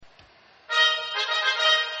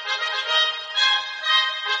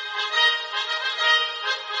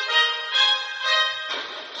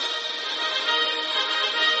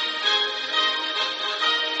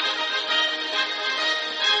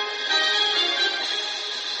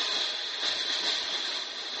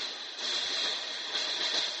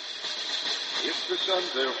Son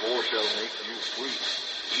therefore shall make you free.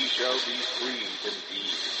 Ye shall be free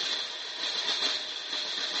indeed.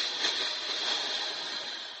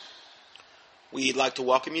 We'd like to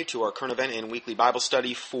welcome you to our current event and weekly Bible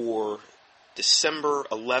study for December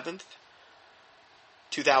 11th,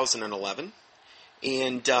 2011.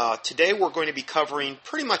 And today we're going to be covering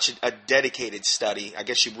pretty much a dedicated study. I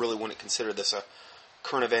guess you really wouldn't consider this a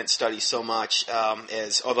current event study so much,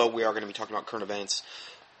 although we are going to be talking about current events.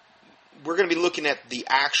 We're going to be looking at the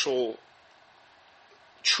actual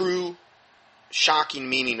true, shocking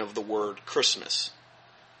meaning of the word Christmas.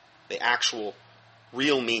 The actual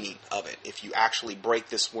real meaning of it. If you actually break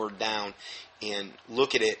this word down and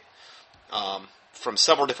look at it from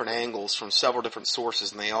several different angles, from several different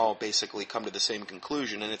sources, and they all basically come to the same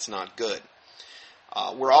conclusion, and it's not good.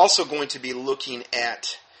 We're also going to be looking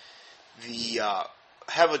at the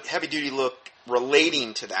heavy-duty look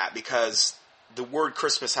relating to that, because the word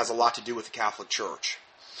Christmas has a lot to do with the Catholic Church.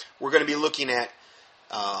 We're going to be looking at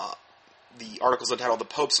the articles entitled The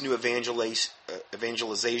Pope's New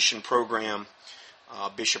Evangelization Program,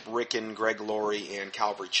 Bishop Ricken, Greg Laurie, and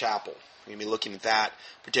Calvary Chapel. We're going to be looking at that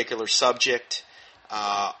particular subject.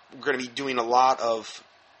 We're going to be doing a lot of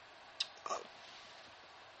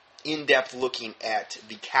in-depth looking at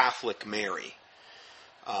the Catholic Mary.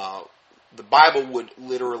 The Bible would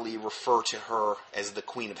literally refer to her as the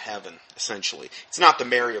Queen of Heaven, essentially. It's not the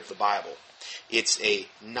Mary of the Bible. It's a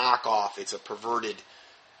knockoff. It's a perverted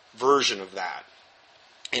version of that.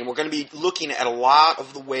 And we're going to be looking at a lot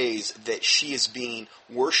of the ways that she is being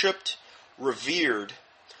worshipped, revered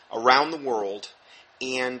around the world,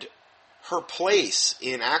 and her place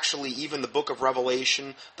in actually even the book of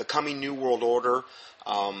Revelation, the coming New World Order,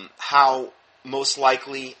 how most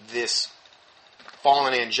likely this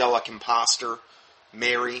fallen angelic imposter,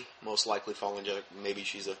 Mary, most likely fallen angelic, maybe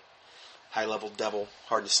she's a high-level devil,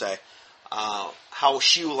 hard to say, how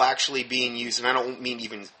she will actually being used, and I don't mean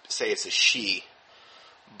even say it's a she,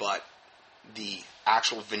 but the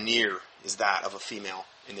actual veneer is that of a female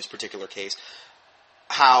in this particular case,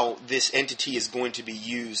 how this entity is going to be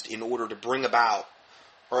used in order to bring about,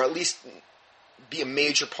 or at least be a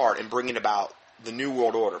major part in bringing about the New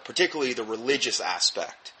World Order, particularly the religious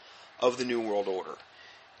aspect of the New World Order.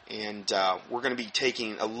 And we're going to be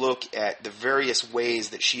taking a look at the various ways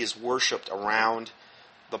that she is worshipped around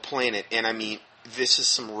the planet. And I mean, this is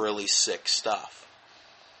some really sick stuff.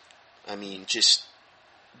 I mean, just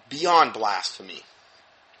beyond blasphemy.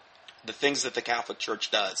 The things that the Catholic Church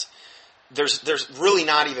does. There's really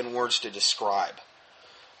not even words to describe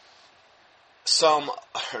so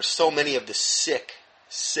many of the sick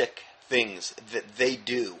things that they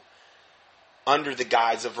do under the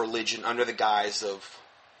guise of religion, under the guise of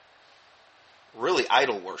really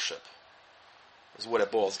idol worship, is what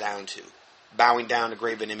it boils down to. Bowing down to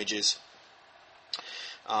graven images.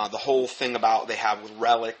 The whole thing about they have with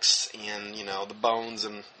relics and, the bones.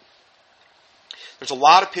 And there's a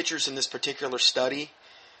lot of pictures in this particular study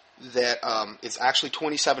that it's actually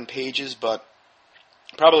 27 pages, but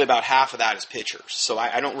probably about half of that is pictures. So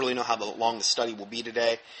I don't really know how long the study will be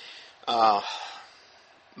today.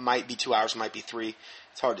 Might be 2 hours, might be 3.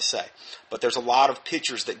 It's hard to say. But there's a lot of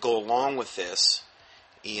pictures that go along with this,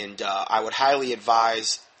 and I would highly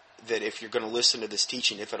advise that if you're going to listen to this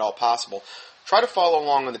teaching, if at all possible, try to follow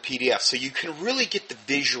along on the PDF so you can really get the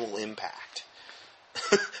visual impact,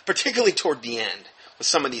 particularly toward the end with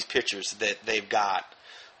some of these pictures that they've got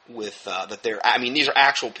with these are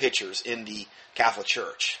actual pictures in the Catholic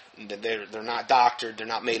Church. They're not doctored, they're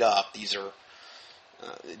not made up. These are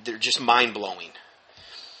they're just mind-blowing.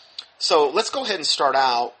 So let's go ahead and start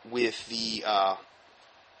out with the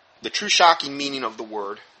true shocking meaning of the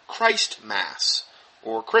word Christ Mass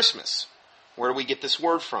or Christmas. Where do we get this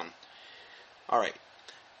word from? All right.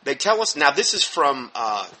 They tell us, now this is from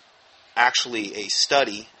actually a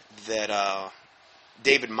study that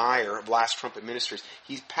David Meyer of Last Trumpet Ministries,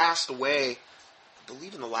 he's passed away, I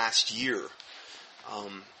believe in the last year.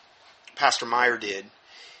 Pastor Meyer did.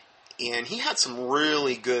 And he had some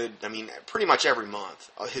really good, pretty much every month,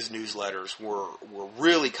 his newsletters were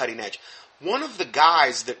really cutting edge. One of the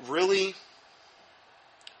guys that really,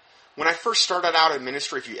 when I first started out in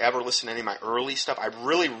ministry, if you ever listen to any of my early stuff, I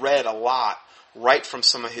really read a lot right from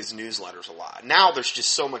some of his newsletters a lot. Now there's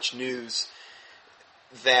just so much news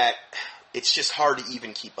that it's just hard to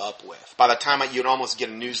even keep up with. By the time you'd almost get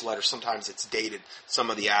a newsletter, sometimes it's dated, some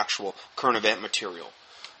of the actual current event material.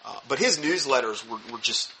 But his newsletters were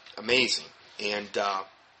just amazing. And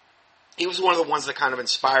he was one of the ones that kind of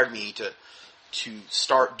inspired me to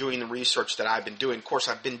start doing the research that I've been doing. Of course,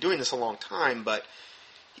 I've been doing this a long time, but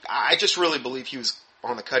I just really believe he was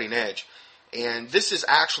on the cutting edge. And this is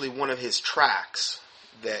actually one of his tracts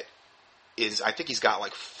that is, I think he's got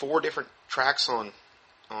like 4 different tracts on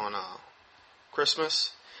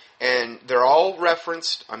Christmas. And they're all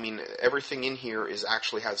referenced. I mean, everything in here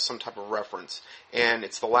actually has some type of reference. And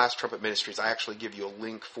it's the Last Trumpet Ministries. I actually give you a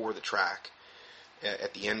link for the track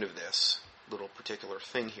at the end of this little particular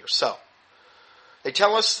thing here. So, they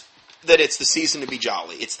tell us that it's the season to be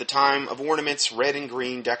jolly. It's the time of ornaments, red and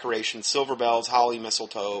green decorations, silver bells, holly,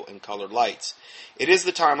 mistletoe, and colored lights. It is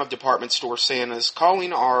the time of department store Santas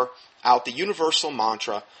calling out the universal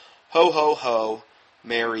mantra, ho, ho, ho,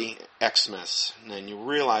 Merry Xmas. And then you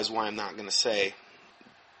realize why I'm not going to say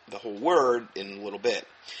the whole word in a little bit.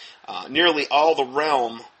 Nearly all the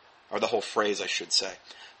realm, or the whole phrase I should say,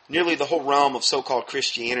 nearly the whole realm of so-called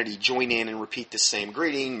Christianity join in and repeat the same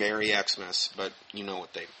greeting, Merry Xmas. But you know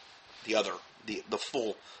what the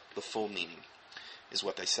full meaning is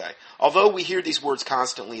what they say. Although we hear these words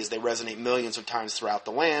constantly as they resonate millions of times throughout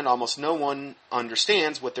the land, almost no one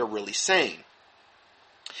understands what they're really saying.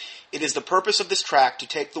 It is the purpose of this tract to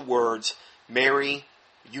take the words, Merry,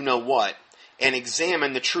 you know what, and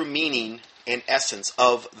examine the true meaning and essence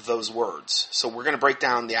of those words. So we're going to break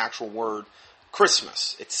down the actual word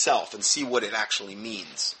Christmas itself and see what it actually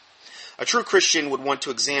means. A true Christian would want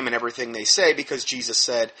to examine everything they say because Jesus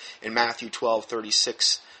said in Matthew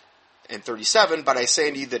 12:36 and 37, But I say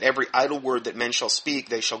unto you that every idle word that men shall speak,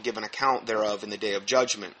 they shall give an account thereof in the day of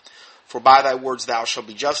judgment. For by thy words thou shalt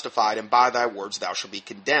be justified, and by thy words thou shalt be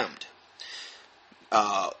condemned.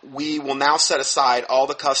 We will now set aside all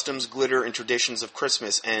the customs, glitter, and traditions of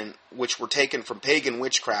Christmas, and which were taken from pagan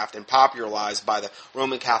witchcraft and popularized by the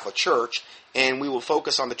Roman Catholic Church, and we will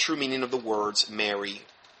focus on the true meaning of the words Merry,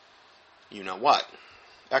 you know what,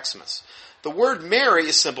 Xmas. The word merry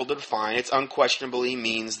is simple to define. It unquestionably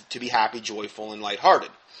means to be happy, joyful, and lighthearted.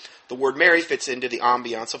 The word merry fits into the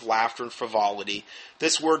ambiance of laughter and frivolity.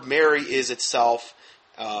 This word merry is itself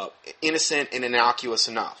innocent and innocuous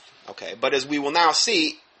enough. Okay, but as we will now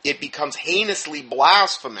see, it becomes heinously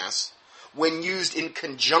blasphemous when used in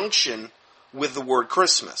conjunction with the word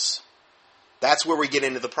Christmas. That's where we get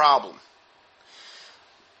into the problem.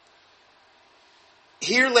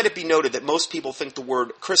 Here, let it be noted that most people think the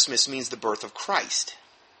word Christmas means the birth of Christ.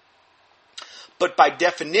 But by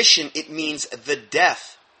definition, it means the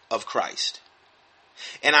death of Christ.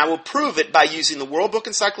 And I will prove it by using the World Book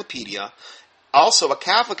Encyclopedia, also a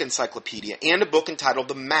Catholic encyclopedia, and a book entitled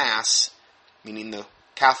The Mass, meaning the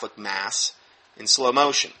Catholic Mass, in slow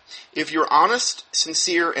motion. If you're honest,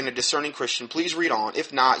 sincere, and a discerning Christian, please read on.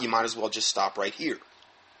 If not, you might as well just stop right here.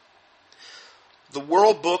 The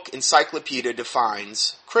World Book Encyclopedia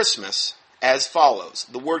defines Christmas as follows.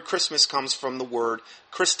 The word Christmas comes from the word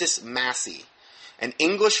Christus Massi, an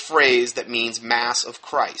English phrase that means Mass of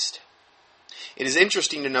Christ. It is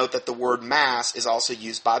interesting to note that the word Mass is also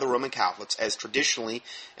used by the Roman Catholics as traditionally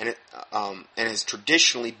and has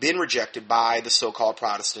traditionally been rejected by the so-called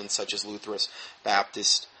Protestants such as Lutherans,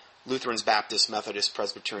 Baptists, Methodists,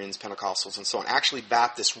 Presbyterians, Pentecostals, and so on. Actually,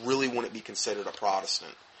 Baptists really wouldn't be considered a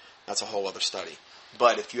Protestant. That's a whole other study.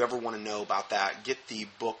 But if you ever want to know about that, get the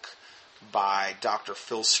book by Dr.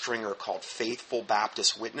 Phil Stringer called Faithful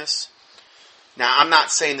Baptist Witness. Now, I'm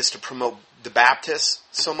not saying this to promote the Baptists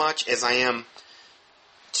so much as I am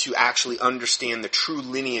to actually understand the true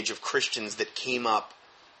lineage of Christians that came up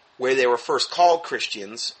where they were first called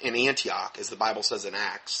Christians in Antioch, as the Bible says in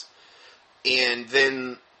Acts, and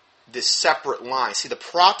then this separate line. See, the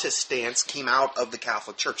Protestants came out of the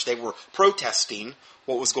Catholic Church. They were protesting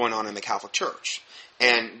what was going on in the Catholic Church.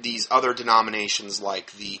 And these other denominations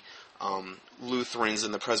like the Lutherans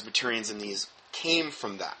and the Presbyterians and these came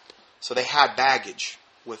from that. So they had baggage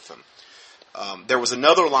with them. There was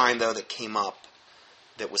another line, though, that came up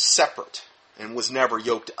that was separate and was never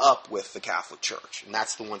yoked up with the Catholic Church. And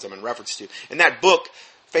that's the ones I'm in reference to. In that book,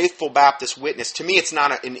 Faithful Baptist Witness, to me it's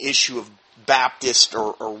not an issue of Baptist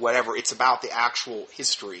or whatever. It's about the actual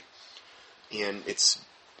history. And it's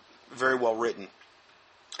very well written.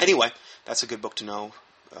 Anyway, that's a good book to know.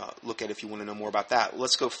 Look at if you want to know more about that.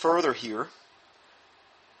 Let's go further here.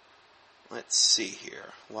 Let's see here.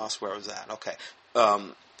 Lost where I was at. Okay.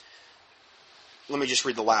 Let me just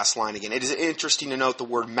read the last line again. It is interesting to note the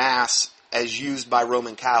word Mass, as used by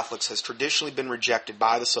Roman Catholics, has traditionally been rejected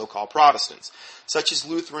by the so-called Protestants, such as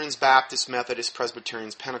Lutherans, Baptists, Methodists,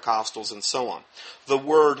 Presbyterians, Pentecostals, and so on. The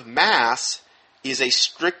word Mass is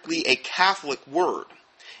strictly a Catholic word,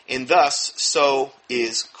 and thus so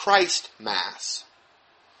is Christ Mass,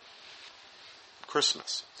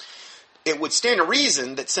 Christmas. It would stand to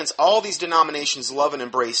reason that since all these denominations love and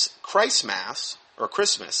embrace Christ Mass, or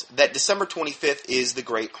Christmas, that December 25th is the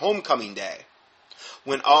great homecoming day.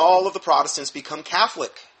 when all of the Protestants become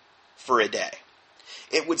Catholic for a day.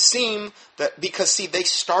 It would seem that, because, see, they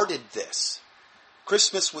started this.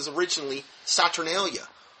 Christmas was originally Saturnalia,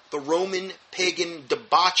 the Roman pagan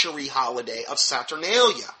debauchery holiday of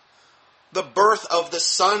Saturnalia, the birth of the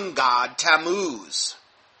sun god Tammuz.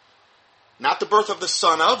 Not the birth of the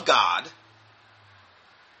son of God,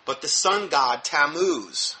 but the sun god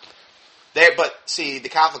Tammuz. But see, the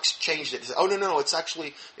Catholics changed it. Oh, no,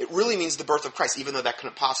 it really means the birth of Christ, even though that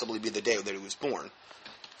couldn't possibly be the day that he was born.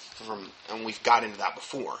 And we've got into that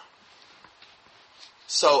before.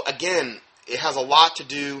 So again, it has a lot to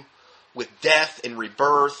do with death and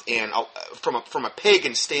rebirth, and from a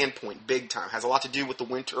pagan standpoint, big time. It has a lot to do with the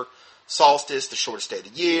winter solstice, the shortest day of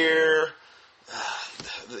the year.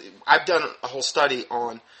 I've done a whole study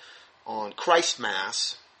on Christ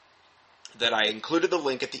Mass that I included the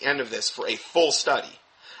link at the end of this for a full study.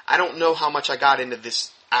 I don't know how much I got into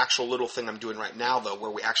this actual little thing I'm doing right now, though,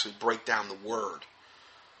 where we actually break down the word.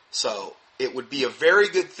 So it would be a very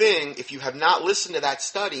good thing, if you have not listened to that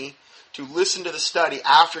study, to listen to the study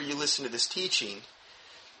after you listen to this teaching,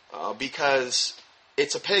 because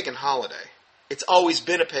it's a pagan holiday. It's always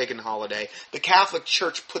been a pagan holiday. The Catholic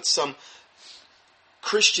Church put some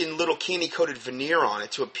Christian little candy-coated veneer on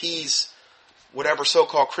it to appease whatever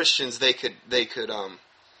so-called Christians they could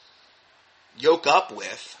yoke up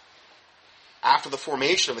with after the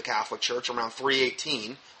formation of the Catholic Church around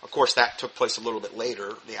 318. Of course, that took place a little bit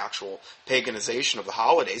later, the actual paganization of the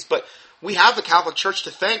holidays. But we have the Catholic Church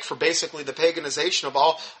to thank for basically the paganization of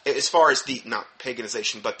all, as far as not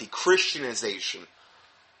paganization, but the Christianization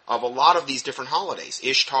of a lot of these different holidays.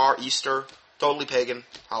 Ishtar, Easter, totally pagan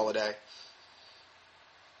holiday.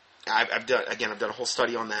 I've done a whole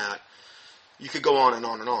study on that. You could go on and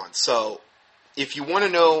on and on. So, if you want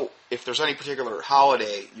to know if there's any particular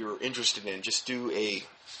holiday you're interested in, just do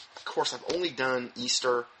of course, I've only done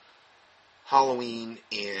Easter, Halloween,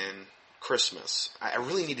 and Christmas. I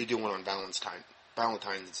really need to do one on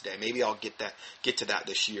Valentine's Day. Maybe I'll get to that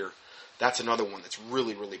this year. That's another one that's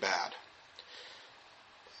really, really bad.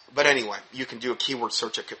 But anyway, you can do a keyword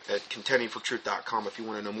search at contendingfortruth.com if you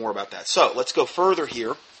want to know more about that. So, let's go further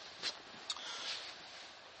here.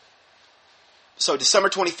 So, December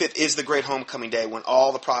 25th is the great homecoming day when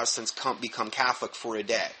all the Protestants become Catholic for a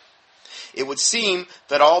day. It would seem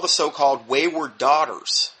that all the so-called wayward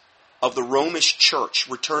daughters of the Romish Church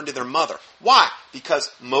return to their mother. Why?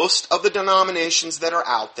 Because most of the denominations that are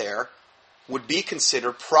out there would be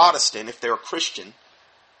considered Protestant if they're a Christian,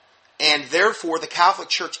 and therefore the Catholic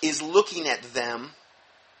Church is looking at them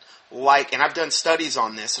like, and I've done studies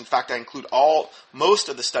on this. In fact, I include most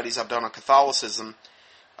of the studies I've done on Catholicism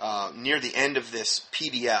near the end of this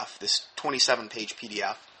PDF, this 27-page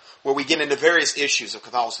PDF, where we get into various issues of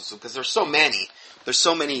Catholicism, because there's so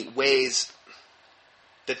many ways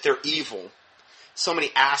that they're evil, so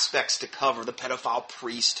many aspects to cover: the pedophile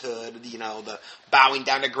priesthood, the bowing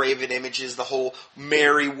down to graven images, the whole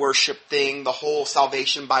Mary worship thing, the whole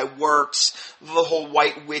salvation by works, the whole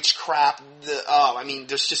white witch crap.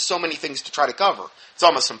 There's just so many things to try to cover. It's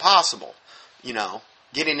almost impossible,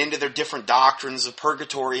 getting into their different doctrines of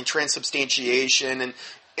purgatory and transubstantiation, and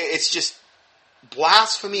it's just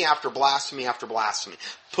blasphemy after blasphemy after blasphemy.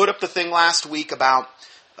 Put up the thing last week about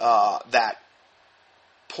that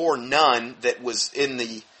poor nun that was in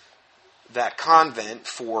that convent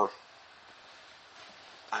for,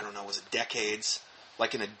 I don't know, was it decades,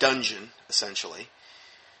 like in a dungeon, essentially,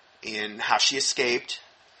 and how she escaped.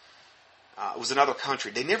 It was another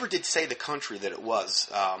country. They never did say the country that it was.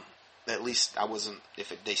 At least I wasn't,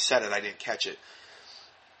 they said it, I didn't catch it.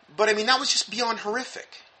 But that was just beyond horrific.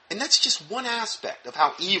 And that's just one aspect of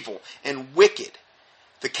how evil and wicked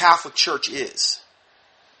the Catholic Church is.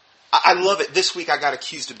 I love it. This week I got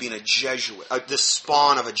accused of being a Jesuit, the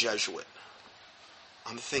spawn of a Jesuit.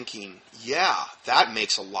 I'm thinking, yeah, that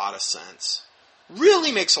makes a lot of sense.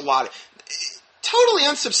 Really makes a lot of... Totally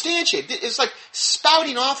unsubstantiated. It's like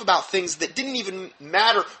spouting off about things that didn't even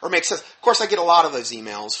matter or make sense. Of course, I get a lot of those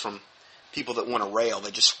emails from people that want to rail. They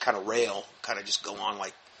just kind of just go on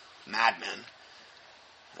like madmen.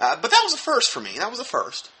 But that was a first for me. That was a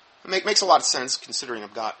first. It makes a lot of sense considering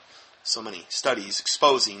I've got so many studies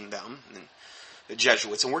exposing them, and the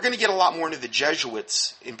Jesuits. And we're going to get a lot more into the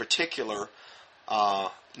Jesuits in particular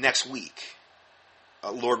next week.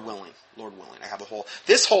 Lord willing. I have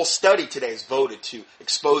this whole study today is voted to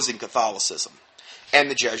exposing Catholicism and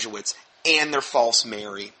the Jesuits and their false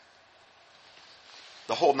Mary.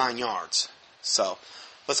 The whole 9 yards. So,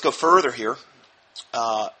 let's go further here.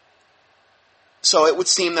 So it would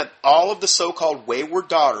seem that all of the so-called wayward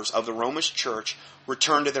daughters of the Romish Church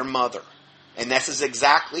return to their mother. And this is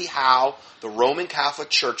exactly how the Roman Catholic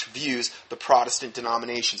Church views the Protestant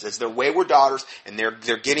denominations, as their wayward daughters, and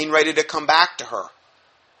they're getting ready to come back to her.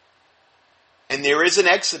 And there is an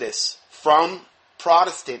exodus from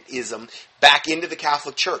Protestantism back into the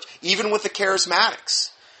Catholic Church, even with the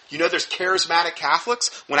Charismatics. You know, there's Charismatic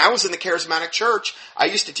Catholics. When I was in the Charismatic Church, I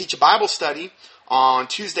used to teach a Bible study on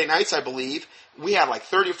Tuesday nights, I believe. We had like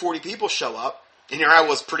 30 or 40 people show up. And here I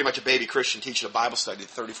was, pretty much a baby Christian, teaching a Bible study to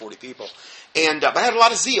 30, 40 people. And but I had a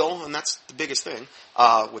lot of zeal, and that's the biggest thing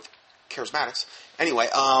with Charismatics. Anyway,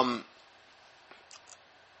 and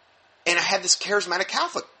I had this Charismatic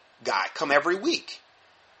Catholic guy come every week.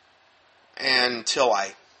 Until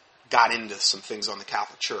I got into some things on the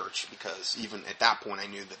Catholic Church, because even at that point I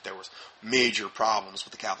knew that there was major problems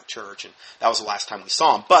with the Catholic Church, and that was the last time we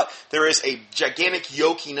saw him. But there is a gigantic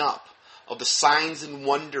yoking up of the signs and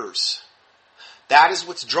wonders. That is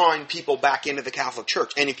what's drawing people back into the Catholic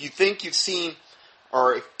Church. And if you think you've seen,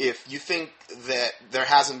 or if you think that there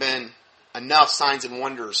hasn't been enough signs and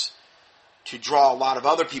wonders to draw a lot of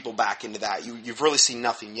other people back into that, you've really seen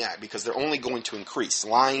nothing yet, because they're only going to increase.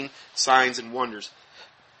 Lying, signs, and wonders.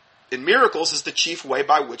 And miracles is the chief way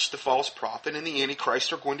by which the false prophet and the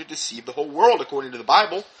Antichrist are going to deceive the whole world, according to the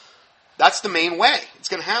Bible. That's the main way it's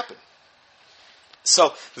going to happen.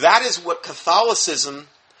 So that is what Catholicism,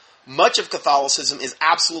 much of Catholicism, is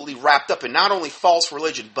absolutely wrapped up in. Not only false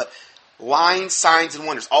religion, but lying, signs, and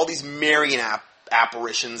wonders. All these Marian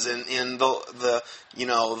apparitions in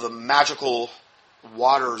the magical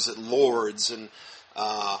waters at Lourdes, and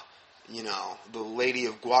the Lady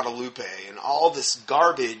of Guadalupe, and all this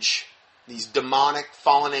garbage, these demonic,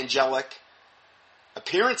 fallen angelic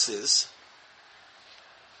appearances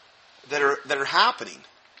that are happening.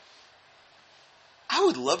 I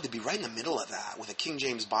would love to be right in the middle of that with a King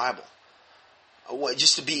James Bible.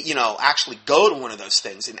 Just to be, actually go to one of those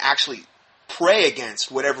things and actually pray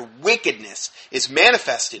against whatever wickedness is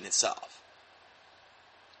manifesting itself.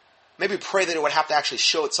 Maybe pray that it would have to actually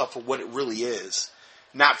show itself for what it really is.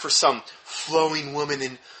 Not for some flowing woman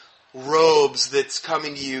in robes that's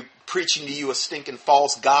coming to you, preaching to you a stinking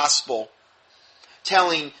false gospel.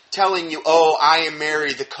 Telling you, oh, I am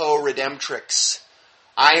Mary, the co-redemptrix.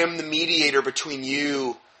 I am the mediator between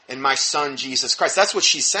you and my son, Jesus Christ. That's what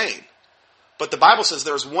she's saying. But the Bible says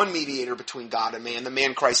there is one mediator between God and man, the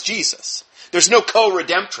man Christ Jesus. There's no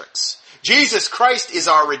co-redemptrix. Jesus Christ is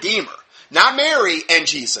our Redeemer. Not Mary and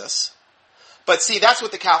Jesus. But see, that's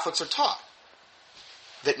what the Catholics are taught.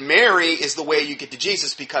 That Mary is the way you get to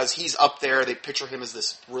Jesus, because he's up there. They picture him as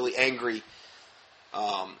this really angry,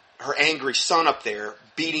 her angry son up there,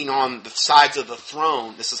 beating on the sides of the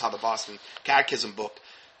throne. This is how the Boston Catechism book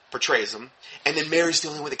portrays him. And then Mary's the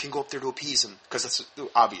only one that can go up there to appease him, because that's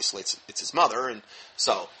obviously it's his mother, and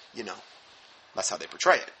so that's how they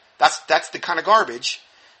portray it. That's the kind of garbage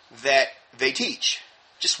that they teach.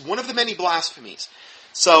 Just one of the many blasphemies.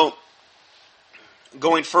 So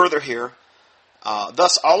going further here.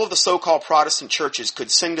 Thus, all of the so-called Protestant churches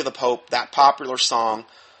could sing to the Pope that popular song,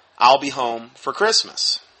 I'll Be Home for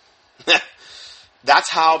Christmas. That's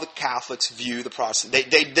how the Catholics view the Protestant.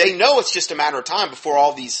 They know it's just a matter of time before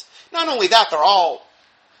all these... Not only that, they're all,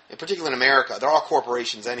 in particular in America, they're all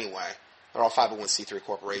corporations anyway. They're all 501c3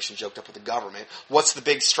 corporations yoked up with the government. What's the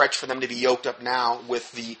big stretch for them to be yoked up now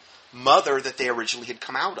with the mother that they originally had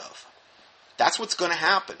come out of? That's what's going to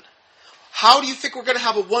happen. How do you think we're going to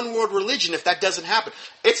have a one-world religion if that doesn't happen?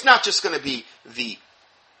 It's not just going to be the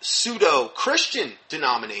pseudo-Christian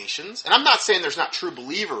denominations, and I'm not saying there's not true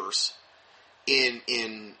believers in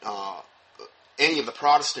any of the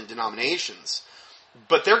Protestant denominations,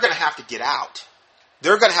 but they're going to have to get out.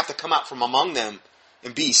 They're going to have to come out from among them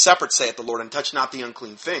and be separate, saith the Lord, and touch not the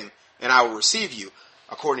unclean thing, and I will receive you,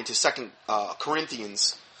 according to 2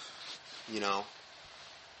 Corinthians.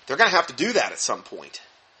 They're going to have to do that at some point.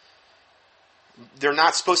 They're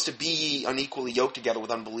not supposed to be unequally yoked together with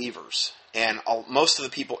unbelievers. And most of the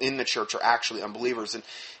people in the church are actually unbelievers.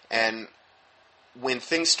 And when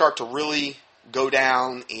things start to really go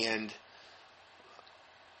down and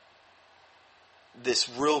this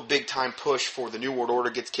real big time push for the New World Order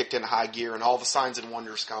gets kicked into high gear and all the signs and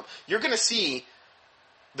wonders come, you're going to see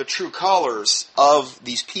the true colors of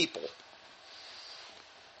these people.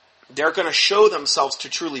 They're going to show themselves to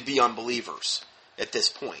truly be unbelievers. At this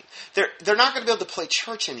point, they're not going to be able to play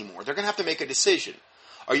church anymore. They're going to have to make a decision.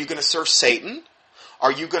 Are you going to serve Satan?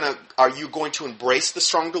 Are you going to embrace the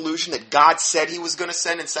strong delusion that God said He was going to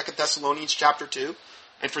send in 2 Thessalonians chapter 2?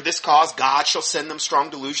 And for this cause, God shall send them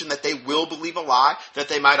strong delusion that they will believe a lie, that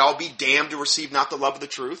they might all be damned to receive not the love of the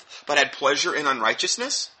truth, but had pleasure in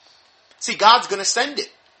unrighteousness. See, God's going to send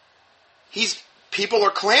it. He's people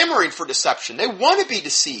are clamoring for deception. They want to be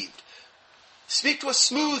deceived. Speak to us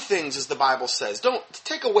smooth things, as the Bible says. Don't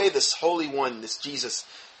take away this Holy One, this Jesus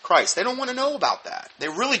Christ. They don't want to know about that. They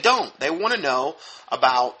really don't. They want to know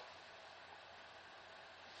about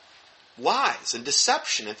lies and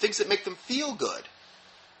deception and things that make them feel good.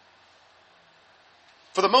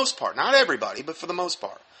 For the most part. Not everybody, but for the most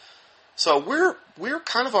part. So we're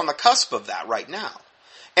kind of on the cusp of that right now.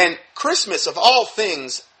 And Christmas, of all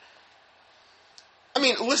things, I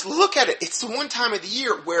mean, let's look at it. It's the one time of the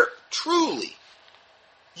year where truly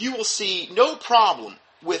you will see no problem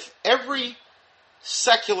with every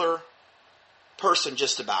secular person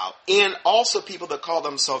just about, and also people that call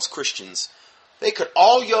themselves Christians. They could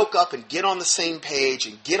all yoke up and get on the same page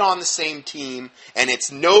and get on the same team, and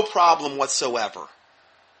it's no problem whatsoever.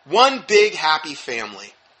 One big happy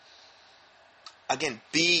family. Again,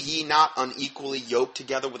 be ye not unequally yoked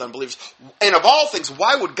together with unbelievers. And of all things,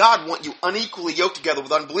 why would God want you unequally yoked together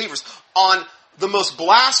with unbelievers on the most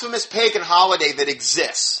blasphemous pagan holiday that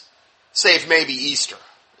exists? Save maybe Easter,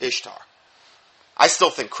 Ishtar. I still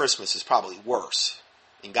think Christmas is probably worse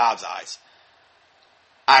in God's eyes.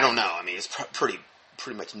 I don't know. I mean, it's pretty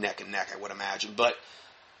much neck and neck, I would imagine. But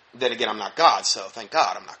then again, I'm not God, so thank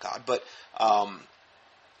God I'm not God. But,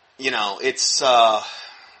 it's...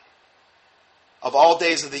 of all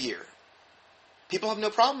days of the year, people have no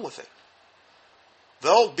problem with it.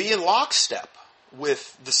 They'll be in lockstep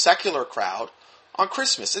with the secular crowd on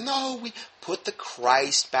Christmas. And no, we put the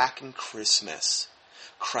Christ back in Christmas.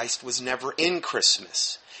 Christ was never in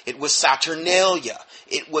Christmas. It was Saturnalia.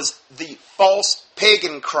 It was the false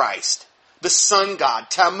pagan Christ, the sun god,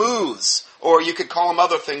 Tammuz, or you could call him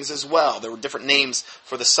other things as well. There were different names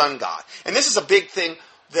for the sun god. And this is a big thing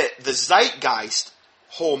that the Zeitgeist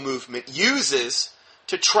whole movement uses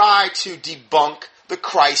to try to debunk the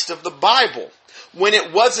Christ of the Bible. When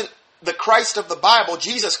it wasn't the Christ of the Bible,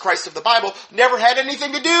 Jesus Christ of the Bible, never had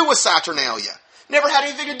anything to do with Saturnalia. Never had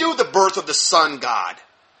anything to do with the birth of the sun god.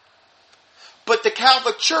 But the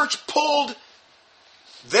Catholic Church pulled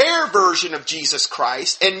their version of Jesus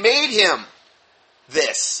Christ and made him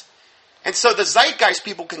this. And so the Zeitgeist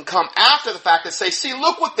people can come after the fact and say, see,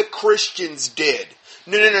 look what the Christians did.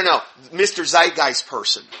 No. Mr. Zeitgeist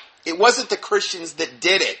person. It wasn't the Christians that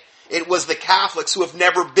did it. It was the Catholics who have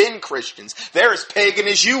never been Christians. They're as pagan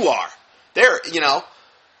as you are.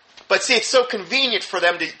 But see, it's so convenient for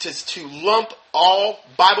them to lump all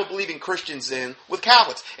Bible-believing Christians in with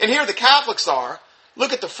Catholics. And here the Catholics are.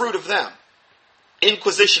 Look at the fruit of them.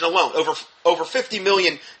 Inquisition alone. Over 50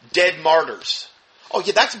 million dead martyrs. Oh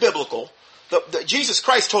yeah, that's biblical. Jesus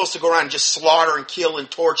Christ told us to go around and just slaughter and kill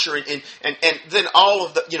and torture and then all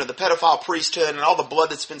of the pedophile priesthood and all the blood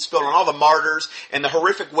that's been spilled and all the martyrs and the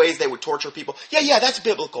horrific ways they would torture people. Yeah, that's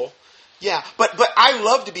biblical. Yeah, but I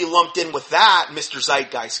love to be lumped in with that, Mr.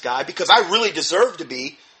 Zeitgeist guy, because I really deserve to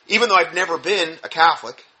be, even though I've never been a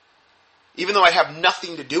Catholic, even though I have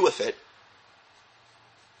nothing to do with it.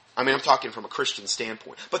 I mean, I'm talking from a Christian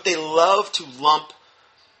standpoint. But they love to lump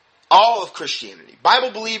all of Christianity,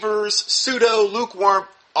 Bible believers, pseudo, lukewarm,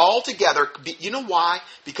 all together. You know why?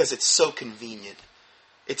 Because it's so convenient.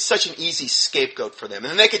 It's such an easy scapegoat for them.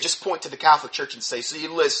 And then they could just point to the Catholic Church and say, see,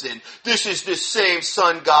 listen, this is the same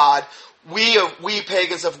sun god we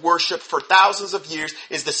pagans have worshipped for thousands of years,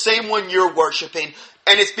 is the same one you're worshiping,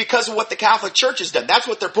 and it's because of what the Catholic Church has done. That's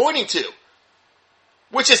what they're pointing to.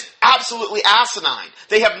 Which is absolutely asinine.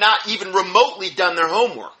 They have not even remotely done their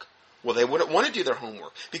homework. Well, they wouldn't want to do their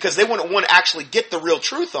homework because they wouldn't want to actually get the real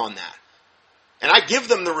truth on that. And I give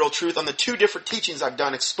them the real truth on the two different teachings I've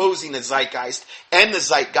done exposing the Zeitgeist and the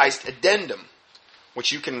Zeitgeist Addendum,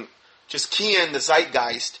 which you can just key in the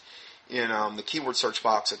Zeitgeist in the keyword search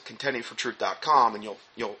box at contendingfortruth.com and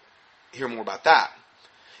you'll hear more about that.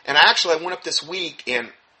 And I went up this week and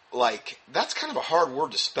that's kind of a hard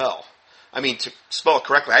word to spell. I mean, to spell it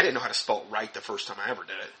correctly, I didn't know how to spell it right the first time I ever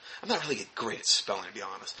did it. I'm not really great at spelling, to be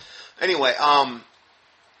honest. Anyway,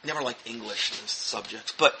 never liked English in this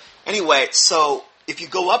subject. But anyway, so if you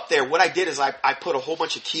go up there, what I did is I put a whole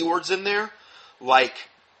bunch of keywords in there, like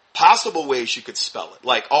possible ways you could spell it,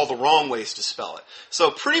 like all the wrong ways to spell it.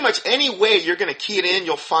 So pretty much any way you're going to key it in,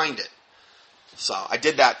 you'll find it. So I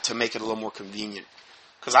did that to make it a little more convenient.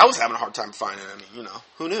 Because I was having a hard time finding it. I mean,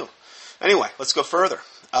 who knew? Anyway, let's go further.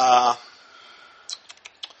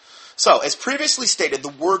 So, as previously stated, the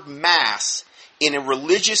word mass in a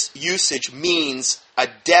religious usage means a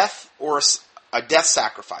death or a death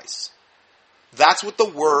sacrifice. That's what the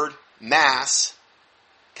word mass,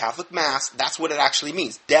 Catholic mass, that's what it actually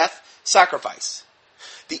means. Death, sacrifice.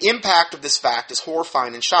 The impact of this fact is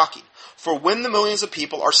horrifying and shocking. For when the millions of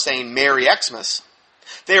people are saying Merry Xmas,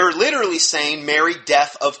 They are literally saying Mary,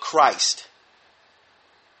 death of Christ.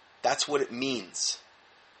 That's what it means.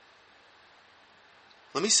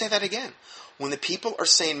 Let me say that again. When the people are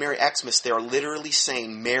saying Merry Xmas, they are literally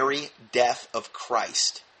saying Mary, death of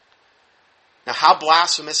Christ. Now, how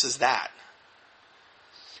blasphemous is that?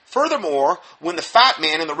 Furthermore, when the fat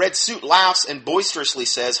man in the red suit laughs and boisterously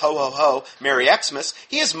says, ho, ho, ho, Merry Xmas,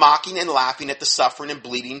 he is mocking and laughing at the suffering and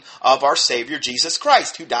bleeding of our Savior, Jesus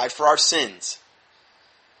Christ, who died for our sins.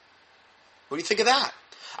 What do you think of that?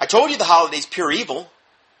 I told you the holiday's pure evil.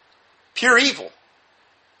 Pure evil.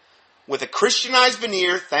 With a Christianized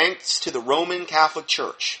veneer thanks to the Roman Catholic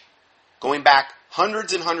Church, going back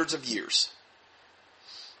hundreds and hundreds of years.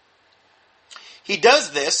 He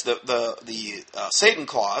does this, the Satan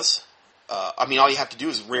Claus. All you have to do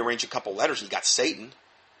is rearrange a couple letters. You got Satan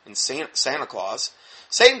and Santa Claus.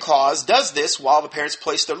 Satan Claus does this while the parents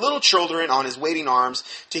place their little children on his waiting arms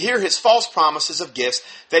to hear his false promises of gifts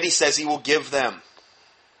that he says he will give them.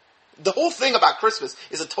 The whole thing about Christmas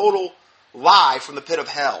is a total lie from the pit of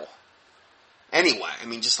hell. Anyway,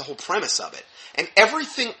 just the whole premise of it. And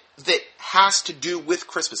everything that has to do with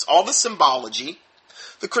Christmas, all the symbology,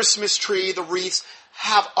 the Christmas tree, the wreaths,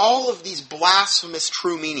 have all of these blasphemous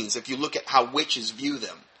true meanings if you look at how witches view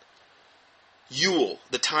them. Yule,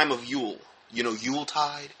 the time of Yule. You know,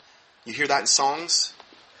 Yuletide? You hear that in songs?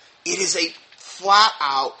 It is a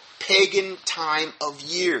flat-out pagan time of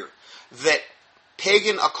year that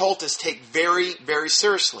pagan occultists take very, very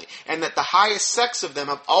seriously, and that the highest sects of them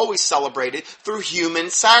have always celebrated through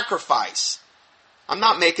human sacrifice. I'm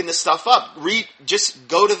not making this stuff up. Just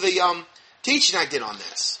go to the teaching I did on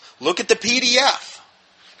this. Look at the PDF.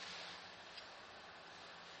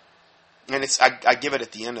 And I give it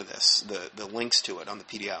at the end of this, the links to it on the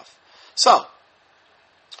PDF. So,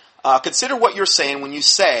 consider what you're saying when you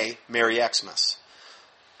say Merry Xmas.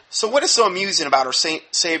 So what is so amusing about our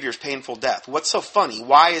Savior's painful death? What's so funny?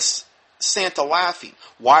 Why is Santa laughing?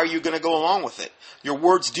 Why are you going to go along with it? Your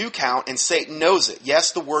words do count, and Satan knows it.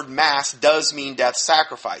 Yes, the word Mass does mean death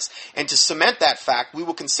sacrifice. And to cement that fact, we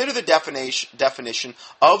will consider the definition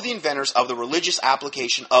of the inventors of the religious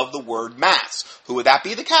application of the word Mass. Who would that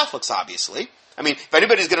be? The Catholics, obviously. If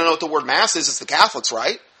anybody's going to know what the word Mass is, it's the Catholics,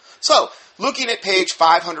 right? So, looking at page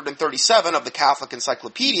 537 of the Catholic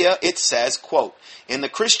Encyclopedia, it says, quote, in the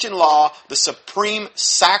Christian law, the supreme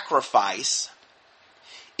sacrifice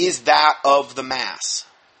is that of the Mass.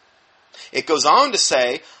 It goes on to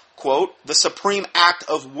say, quote, the supreme act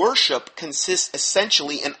of worship consists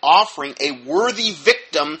essentially in offering a worthy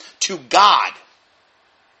victim to God.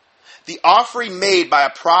 The offering made by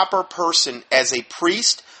a proper person as a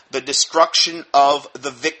priest, the destruction of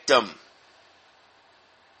the victim.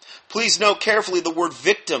 Please note carefully the word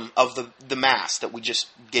victim of the Mass that we just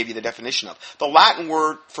gave you the definition of. The Latin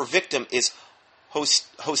word for victim is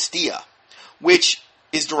hostia, which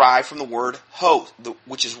is derived from the word host,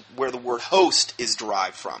 which is where the word host is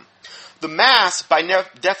derived from. The Mass, by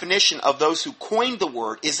definition of those who coined the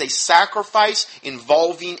word, is a sacrifice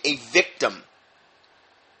involving a victim.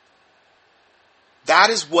 That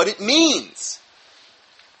is what it means.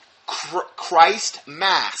 Christ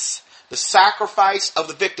Mass. The sacrifice of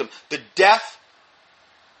the victim. The death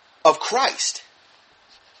of Christ.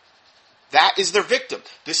 That is their victim.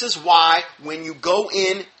 This is why when you go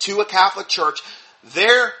into a Catholic church,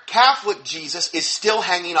 their Catholic Jesus is still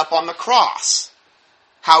hanging up on the cross.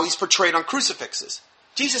 How he's portrayed on crucifixes.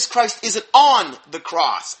 Jesus Christ isn't on the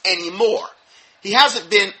cross anymore. He hasn't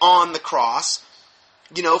been on the cross,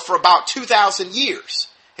 for about 2,000 years.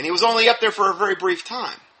 And he was only up there for a very brief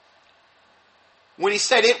time. When he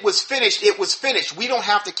said it was finished, it was finished. We don't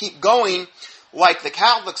have to keep going like the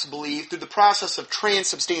Catholics believe through the process of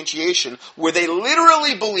transubstantiation, where they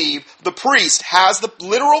literally believe the priest has the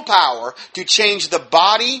literal power to change the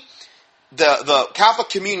body, the Catholic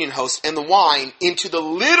communion host, and the wine into the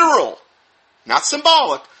literal, not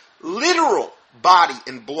symbolic, literal body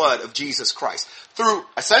and blood of Jesus Christ.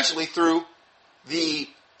 Essentially through the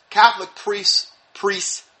Catholic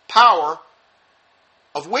priest's power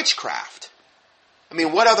of witchcraft.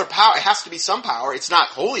 What other power? It has to be some power. It's not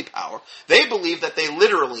holy power. They believe that they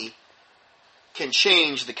literally can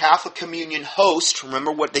change the Catholic communion host. Remember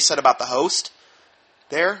what they said about the host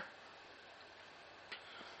there?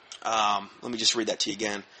 Let me just read that to you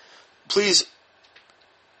again. Please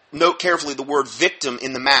note carefully the word victim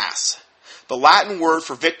in the Mass. The Latin word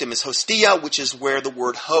for victim is hostia, which is where the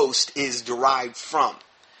word host is derived from.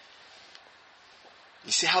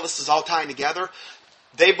 You see how this is all tying together?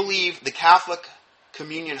 They believe the Catholic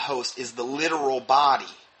communion host is the literal body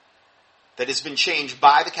that has been changed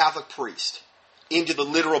by the Catholic priest into the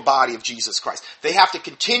literal body of Jesus Christ. They have to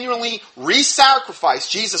continually re-sacrifice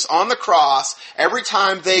Jesus on the cross every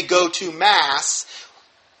time they go to Mass.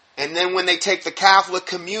 And then when they take the Catholic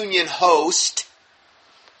communion host,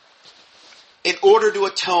 in order to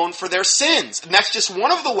atone for their sins. And that's just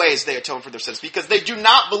one of the ways they atone for their sins, because they do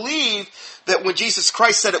not believe that when Jesus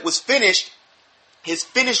Christ said it was finished, his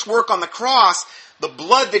finished work on the cross, the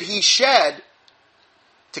blood that he shed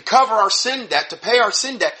to cover our sin debt, to pay our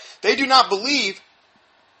sin debt, they do not believe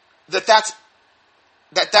that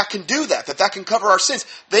that can do that can cover our sins.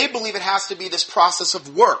 They believe it has to be this process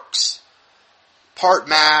of works. Part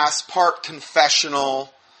Mass, part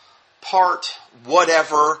confessional, part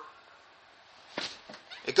whatever.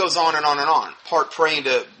 It goes on and on and on. Part praying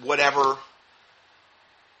to whatever.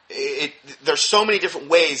 There's so many different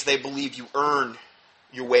ways they believe you earn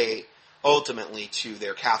your way ultimately to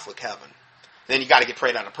their Catholic heaven. And then you got to get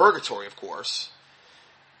prayed out of purgatory, of course.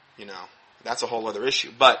 You know, that's a whole other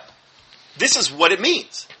issue. But this is what it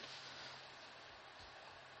means.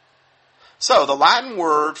 So the Latin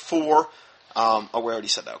word for, we already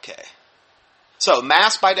said that, okay. So,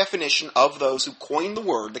 Mass, by definition, of those who coined the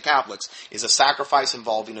word, the Catholics, is a sacrifice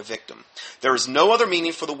involving a victim. There is no other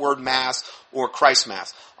meaning for the word Mass or Christ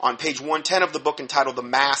Mass. On page 110 of the book entitled The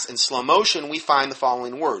Mass in Slow Motion, we find the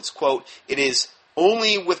following words, quote, "It is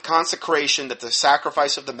only with consecration that the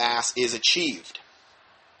sacrifice of the Mass is achieved.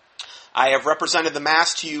 I have represented the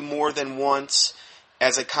Mass to you more than once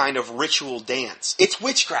as a kind of ritual dance." It's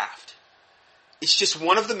witchcraft. It's just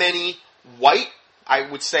one of the many white, I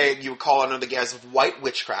would say you would call it under the guise of white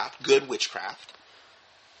witchcraft, good witchcraft.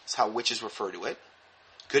 That's how witches refer to it.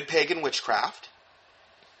 Good pagan witchcraft.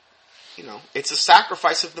 You know, it's a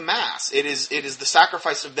sacrifice of the Mass. It is the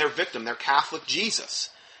sacrifice of their victim, their Catholic Jesus,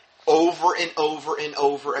 over and over and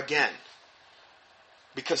over again.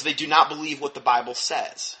 Because they do not believe what the Bible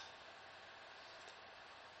says.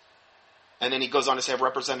 And then he goes on to say, "I've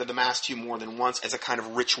represented the Mass to you more than once as a kind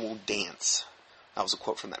of ritual dance." That was a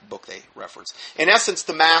quote from that book they referenced. In essence,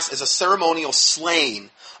 the Mass is a ceremonial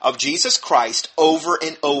slaying of Jesus Christ over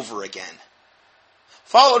and over again,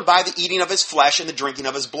 followed by the eating of his flesh and the drinking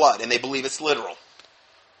of his blood, and they believe it's literal.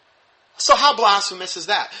 So how blasphemous is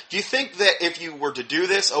that? Do you think that if you were to do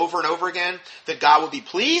this over and over again, that God would be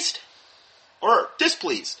pleased or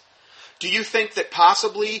displeased? Do you think that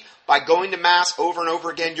possibly by going to Mass over and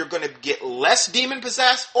over again, you're going to get less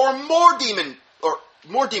demon-possessed or more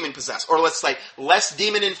demon-possessed? Or let's say less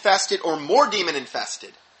demon-infested or more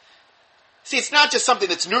demon-infested? See, it's not just something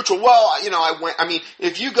that's neutral. Well, you know,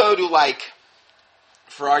 if you go to, like,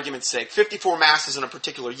 for argument's sake, 54 Masses in a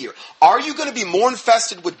particular year, are you going to be more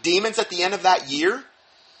infested with demons at the end of that year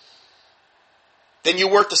than you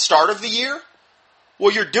were at the start of the year?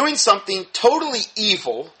 Well, you're doing something totally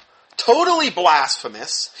evil, totally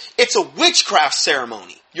blasphemous. It's a witchcraft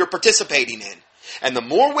ceremony you're participating in. And the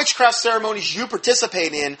more witchcraft ceremonies you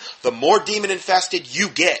participate in, the more demon-infested you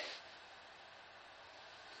get.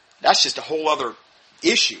 That's just a whole other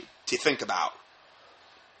issue to think about.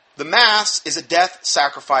 The Mass is a death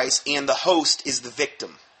sacrifice, and the host is the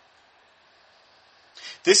victim.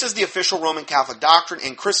 This is the official Roman Catholic doctrine,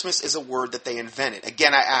 and Christmas is a word that they invented.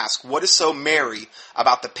 Again, I ask, what is so merry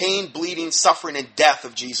about the pain, bleeding, suffering, and death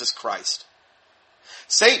of Jesus Christ?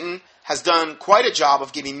 Satan has done quite a job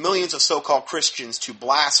of getting millions of so-called Christians to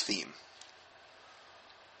blaspheme.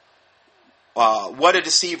 What a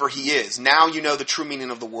deceiver he is. Now you know the true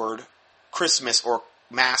meaning of the word Christmas or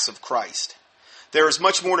Mass of Christ. There is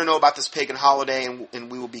much more to know about this pagan holiday,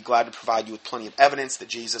 and we will be glad to provide you with plenty of evidence that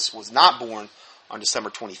Jesus was not born on December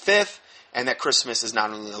 25th, and that Christmas is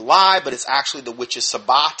not only a lie, but it's actually the witches'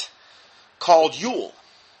 Sabbat called Yule.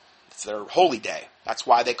 It's their holy day. That's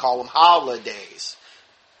why they call them holidays.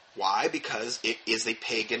 Why? Because it is a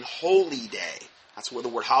pagan holy day. That's where the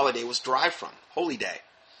word holiday was derived from. Holy day.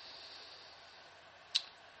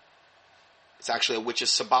 It's actually a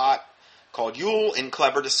witch's Sabbat called Yule in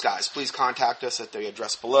clever disguise. Please contact us at the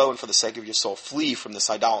address below, and for the sake of your soul, flee from this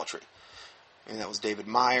idolatry. And that was David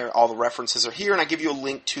Meyer. All the references are here, and I give you a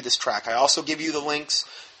link to this track. I also give you the links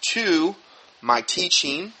to my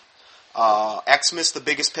teaching, Xmas, the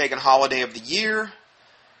biggest pagan holiday of the year.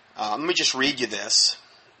 Let me just read you this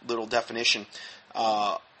little definition.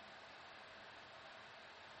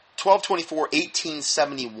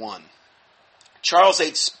 12/24/1871.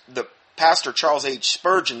 The pastor Charles H.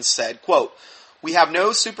 Spurgeon said, quote, "We have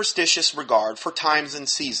no superstitious regard for times and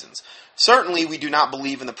seasons. Certainly we do not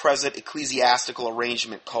believe in the present ecclesiastical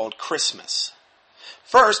arrangement called Christmas.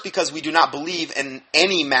 First, because we do not believe in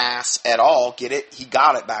any Mass at all." Get it? He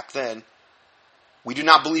got it back then. We do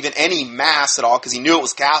not believe in any Mass at all because he knew it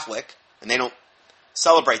was Catholic, and they don't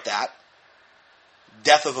celebrate that.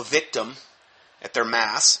 death of a victim at their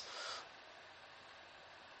Mass.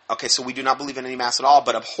 Okay, so we do not believe in any Mass at all,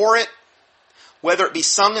 but abhor it, whether it be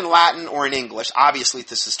sung in Latin or in English. Obviously,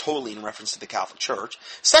 this is totally in reference to the Catholic Church.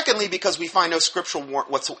 Secondly, because we find no scriptural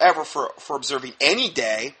warrant whatsoever for observing any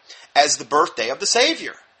day as the birthday of the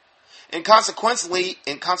Savior. And consequently,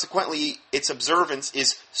 its observance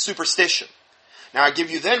is superstition. Now, I give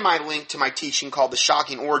you then my link to my teaching called The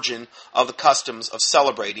Shocking Origin of the Customs of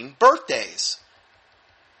Celebrating Birthdays.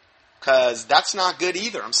 Because that's not good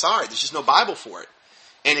either. I'm sorry. There's just no Bible for it.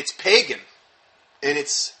 And it's pagan in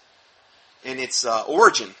its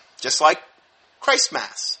origin, just like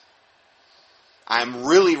Christmas. I'm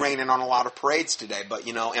really raining on a lot of parades today, but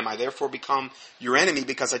am I therefore become your enemy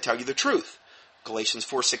because I tell you the truth? Galatians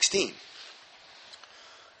 4:16.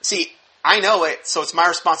 See, I know it, so it's my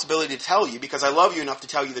responsibility to tell you because I love you enough to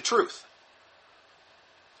tell you the truth.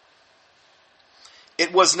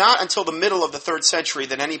 It was not until the middle of the 3rd century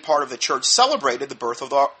that any part of the church celebrated the birth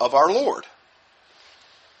of our Lord.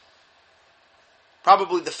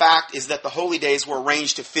 Probably the fact is that the holy days were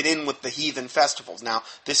arranged to fit in with the heathen festivals. Now,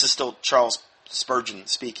 this is still Charles Spurgeon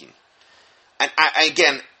speaking. And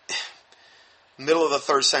again, middle of the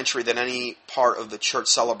 3rd century that any part of the church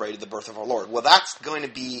celebrated the birth of our Lord. Well, that's going to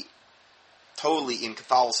be totally in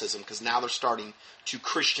Catholicism because now they're starting to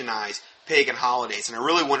Christianize pagan holidays. And I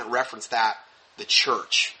really wouldn't reference that, the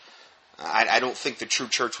church. I don't think the true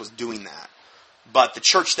church was doing that. But the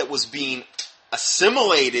church that was being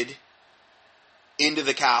assimilated into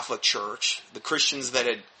the Catholic Church, the Christians that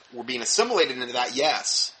were being assimilated into that,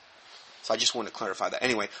 yes. So I just wanted to clarify that.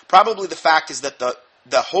 Anyway, probably the fact is that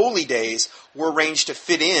the holy days were arranged to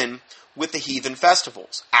fit in with the heathen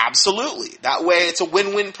festivals. Absolutely. That way it's a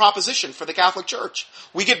win-win proposition for the Catholic Church.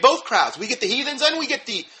 We get both crowds. We get the heathens and we get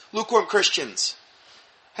the lukewarm Christians.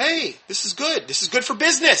 Hey, this is good. This is good for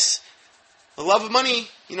business. The love of money,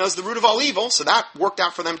 is the root of all evil, so that worked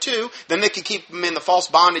out for them too. Then they could keep them in the false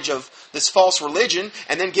bondage of this false religion,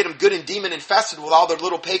 and then get them good and demon infested with all their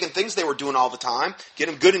little pagan things they were doing all the time. Get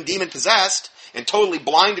them good and demon possessed, and totally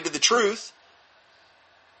blinded to the truth.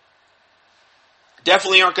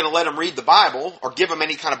 Definitely aren't going to let them read the Bible, or give them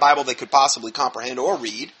any kind of Bible they could possibly comprehend or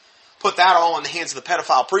read. Put that all in the hands of the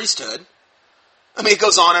pedophile priesthood. I mean, it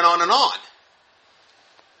goes on and on and on.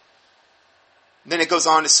 Then he goes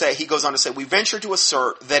on to say, we venture to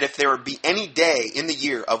assert that if there be any day in the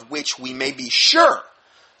year of which we may be sure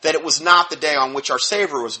that it was not the day on which our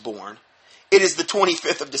Savior was born, it is the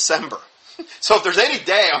 25th of December. So if there's any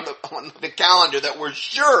day on the calendar that we're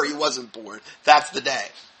sure he wasn't born, that's the day.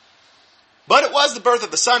 But it was the birth of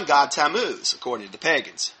the sun god Tammuz, according to the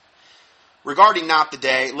pagans. Regarding not the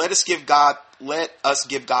day, let us give God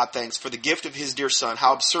thanks for the gift of his dear son.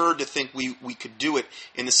 How absurd to think we could do it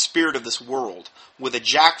in the spirit of this world, with a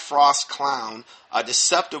Jack Frost clown, a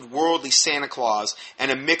deceptive worldly Santa Claus, and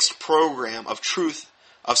a mixed program of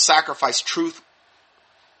sacrifice truth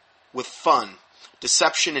with fun,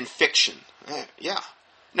 deception and fiction. Yeah.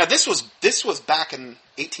 Now this was back in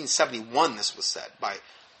 1871, this was said by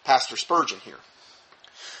Pastor Spurgeon here.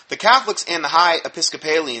 The Catholics and the high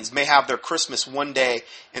Episcopalians may have their Christmas one day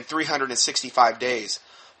in 365 days,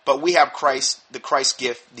 but we have the Christ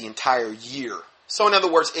gift the entire year. So in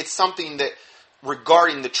other words, it's something that,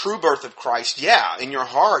 regarding the true birth of Christ, in your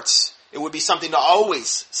hearts, it would be something to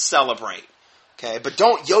always celebrate. Okay, but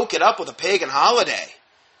don't yoke it up with a pagan holiday.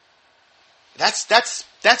 That's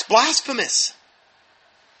blasphemous.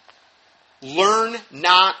 Learn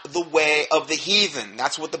not the way of the heathen.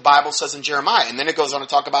 That's what the Bible says in Jeremiah. And then it goes on to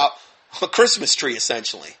talk about a Christmas tree,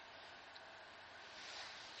 essentially.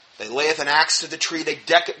 They layeth an axe to the tree. They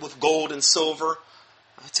deck it with gold and silver.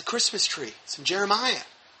 It's a Christmas tree. It's in Jeremiah.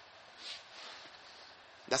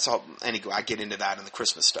 That's all. Anyway, I get into that in the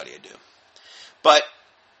Christmas study I do. But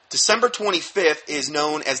December 25th is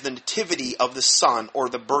known as the nativity of the sun, or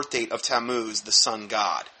the birth date of Tammuz, the sun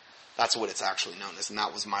god. That's what it's actually known as, and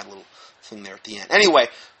that was my little thing there at the end. Anyway,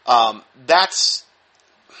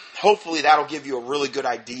 hopefully that'll give you a really good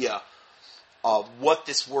idea of what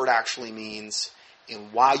this word actually means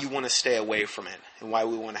and why you want to stay away from it and why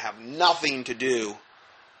we want to have nothing to do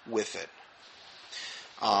with it.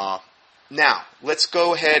 Now, let's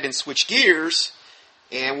go ahead and switch gears,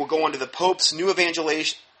 and we'll go on to the Pope's new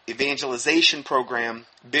evangelization program,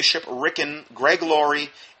 Bishop Rickon, Greg Laurie,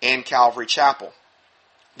 and Calvary Chapel.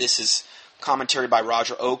 This is commentary by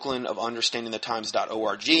Roger Oakland of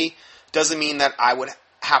understandingthetimes.org. Doesn't mean that I would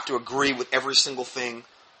have to agree with every single thing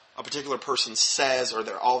a particular person says or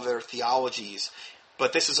all their theologies,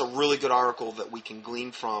 but this is a really good article that we can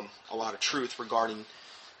glean from a lot of truth regarding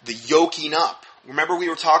the yoking up. Remember we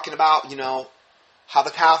were talking about, how the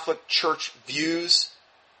Catholic Church views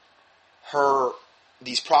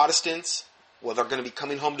these Protestants, well, they're going to be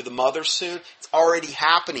coming home to the mother soon. It's already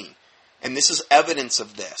happening. And this is evidence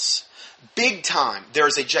of this. Big time.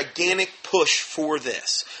 There's a gigantic push for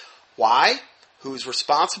this. Why? Who's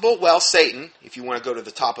responsible? Well, Satan. If you want to go to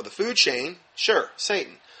the top of the food chain, sure,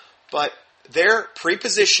 Satan. But they're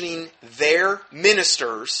prepositioning their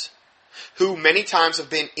ministers, who many times have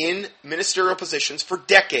been in ministerial positions for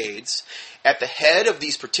decades, at the head of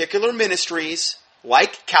these particular ministries,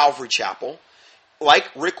 like Calvary Chapel, like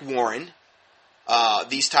Rick Warren,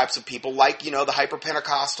 these types of people, like, the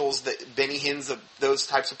hyper-Pentecostals, the Benny Hinn's, those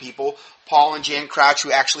types of people, Paul and Jan Crouch,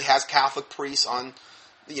 who actually has Catholic priests on,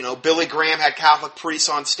 Billy Graham had Catholic priests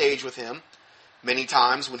on stage with him many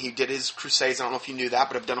times when he did his crusades. I don't know if you knew that,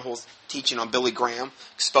 but I've done a whole teaching on Billy Graham,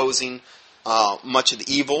 exposing much of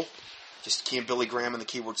the evil. Just key in Billy Graham in the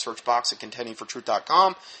keyword search box at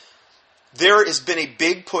contendingfortruth.com. There has been a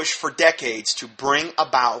big push for decades to bring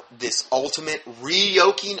about this ultimate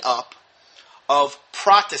re-yoking up of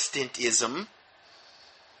Protestantism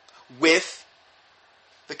with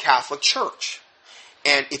the Catholic Church.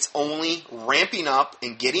 And it's only ramping up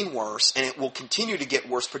and getting worse, and it will continue to get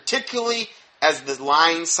worse, particularly as the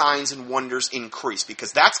lying signs and wonders increase,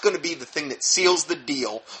 because that's going to be the thing that seals the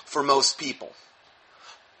deal for most people.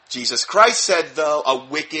 Jesus Christ said, though, a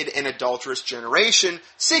wicked and adulterous generation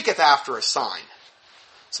seeketh after a sign.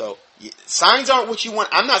 So, signs aren't what you want.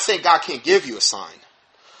 I'm not saying God can't give you a sign.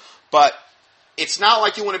 But it's not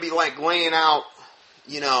like you want to be like laying out,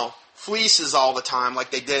 fleeces all the time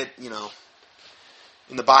like they did,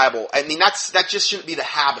 in the Bible. I mean, that just shouldn't be the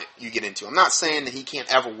habit you get into. I'm not saying that he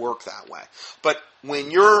can't ever work that way. But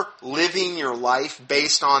when you're living your life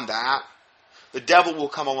based on that, the devil will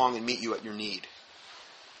come along and meet you at your need.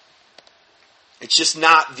 It's just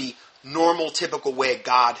not the normal, typical way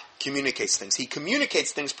God communicates things. He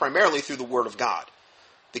communicates things primarily through the Word of God,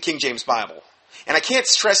 the King James Bible. And I can't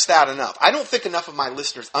stress that enough. I don't think enough of my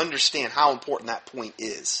listeners understand how important that point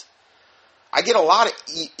is. I get a lot of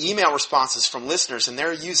email responses from listeners, and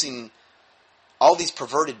they're using all these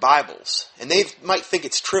perverted Bibles. And they might think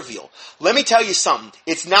it's trivial. Let me tell you something.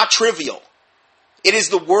 It's not trivial. It is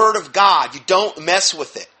the Word of God. You don't mess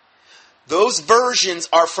with it. Those versions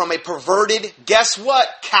are from a perverted, guess what?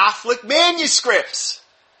 Catholic manuscripts.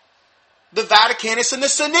 The Vaticanus and the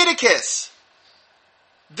Sinaiticus.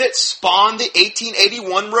 That spawned the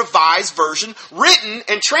 1881 Revised Version, written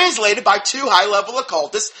and translated by two high-level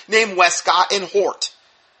occultists named Westcott and Hort.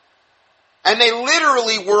 And they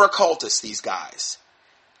literally were occultists, these guys.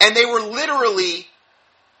 And they were literally,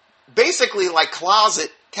 basically like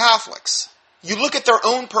closet Catholics. You look at their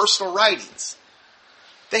own personal writings.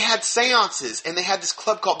 They had seances, and they had this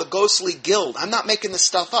club called the Ghostly Guild. I'm not making this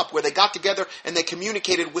stuff up, where they got together and they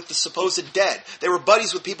communicated with the supposed dead. They were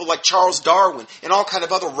buddies with people like Charles Darwin and all kind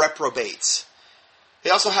of other reprobates.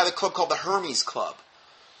 They also had a club called the Hermes Club,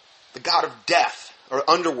 the god of death, or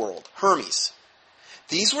underworld, Hermes.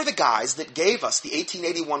 These were the guys that gave us the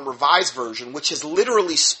 1881 Revised Version, which has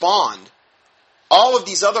literally spawned all of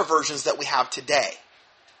these other versions that we have today.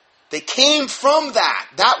 They came from that.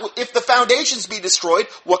 If the foundations be destroyed,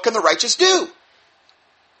 what can the righteous do?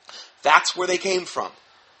 That's where they came from.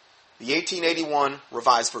 The 1881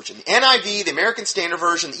 Revised Version. The NIV, the American Standard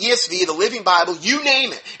Version, the ESV, the Living Bible, you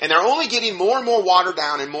name it. And they're only getting more and more watered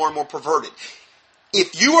down and more perverted.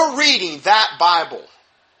 If you are reading that Bible,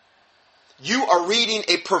 you are reading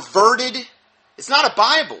a perverted, it's not a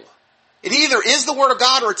Bible. It either is the Word of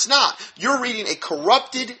God or it's not. You're reading a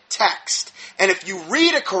corrupted text. And if you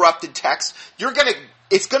read a corrupted text,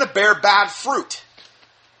 it's going to bear bad fruit.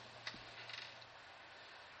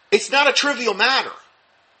 It's not a trivial matter.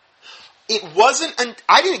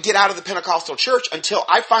 I didn't get out of the Pentecostal church until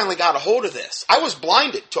I finally got a hold of this. I was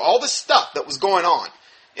blinded to all this stuff that was going on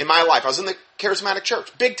in my life. I was in the charismatic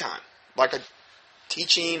church, big time. Like a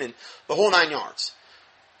teaching and the whole 9 yards.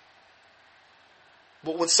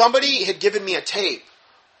 But when somebody had given me a tape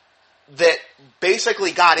that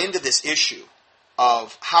basically got into this issue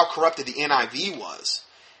of how corrupted the NIV was,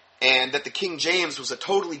 and that the King James was a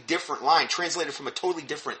totally different line, translated from a totally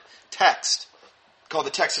different text, called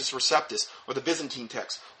the Textus Receptus, or the Byzantine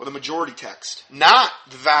text, or the majority text, not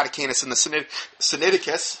the Vaticanus and the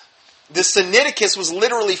Sinaiticus. The Sinaiticus was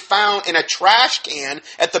literally found in a trash can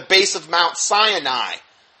at the base of Mount Sinai.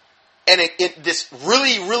 And this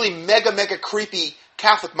really, really mega creepy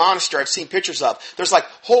Catholic monastery I've seen pictures of. There's like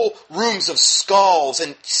whole rooms of skulls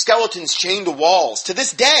and skeletons chained to walls. To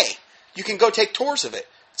this day, you can go take tours of it.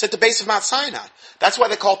 It's at the base of Mount Sinai. That's why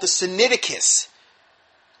they call it the Sinaiticus.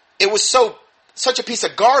 It was so such a piece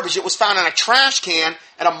of garbage it was found in a trash can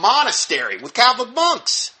at a monastery with Catholic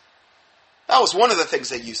monks. That was one of the things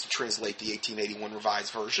they used to translate the 1881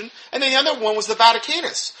 Revised Version. And then the other one was the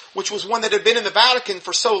Vaticanus, which was one that had been in the Vatican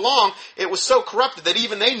for so long, it was so corrupted that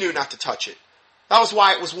even they knew not to touch it. That was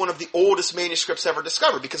why it was one of the oldest manuscripts ever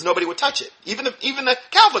discovered, because nobody would touch it. Even the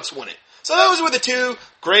Catholics wouldn't. So those were the two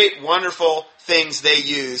great, wonderful things they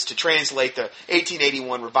used to translate the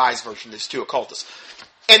 1881 Revised Version, these two occultists.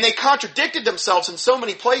 And they contradicted themselves in so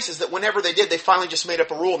many places that whenever they did, they finally just made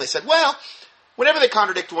up a rule and they said, well, whenever they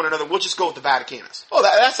contradict one another, we'll just go with the Vaticanus. Oh,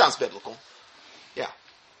 that sounds biblical. Yeah.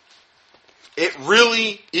 It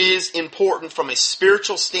really is important from a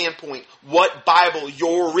spiritual standpoint what Bible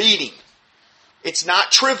you're reading. It's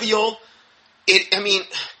not trivial.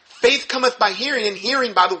 Faith cometh by hearing, and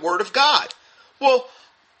hearing by the word of God. Well,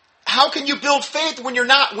 how can you build faith when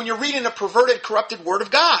you're reading a perverted, corrupted word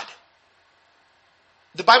of God?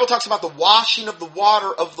 The Bible talks about the washing of the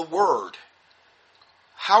water of the word.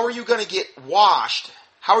 How are you going to get washed?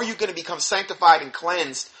 How are you going to become sanctified and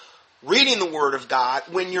cleansed reading the Word of God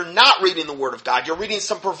when you're not reading the Word of God? You're reading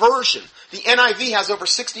some perversion. The NIV has over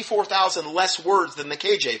 64,000 less words than the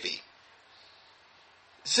KJV.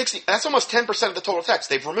 That's almost 10% of the total text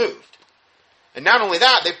they've removed. And not only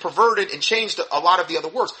that, they've perverted and changed a lot of the other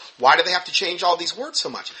words. Why do they have to change all these words so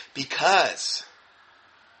much? Because,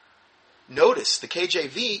 notice, the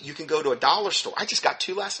KJV, you can go to a dollar store. I just got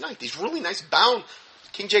two last night. These really nice bound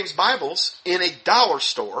King James Bibles in a dollar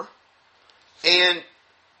store. And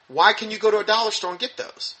why can you go to a dollar store and get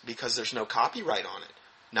those? Because there's no copyright on it.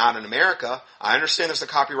 Not in America. I understand there's a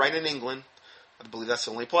copyright in England. I believe that's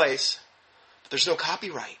the only place. But there's no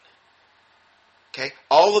copyright. Okay?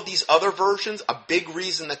 All of these other versions, a big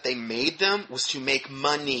reason that they made them was to make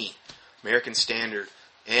money. American Standard,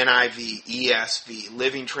 NIV, ESV,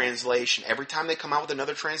 Living Translation. Every time they come out with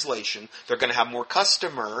another translation, they're going to have more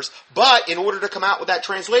customers. But in order to come out with that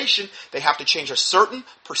translation, they have to change a certain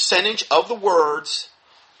percentage of the words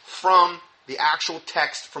from the actual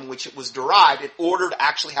text from which it was derived in order to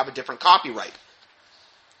actually have a different copyright.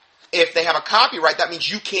 If they have a copyright, that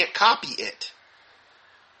means you can't copy it.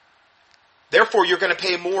 Therefore, you're going to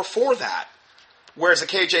pay more for that. Whereas a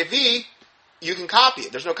KJV, you can copy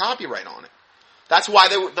it. There's no copyright on it. That's why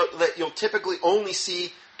you'll typically only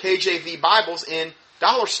see KJV Bibles in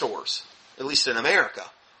dollar stores, at least in America,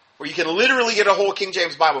 where you can literally get a whole King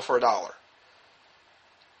James Bible for $1.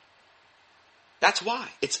 That's why.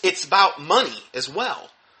 It's about money as well.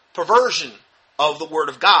 Perversion of the Word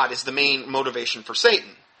of God is the main motivation for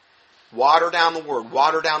Satan. Water down the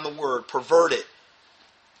Word, pervert it.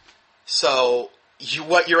 So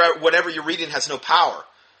whatever you're reading has no power.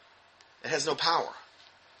 It has no power.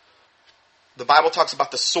 The Bible talks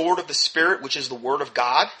about the sword of the Spirit, which is the Word of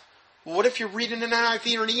God. Well, what if you're reading an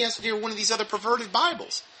NIV or an ESV or one of these other perverted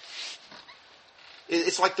Bibles?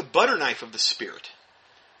 It's like the butter knife of the Spirit.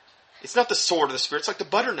 It's not the sword of the Spirit. It's like the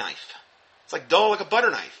butter knife. It's like dull like a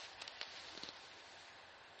butter knife.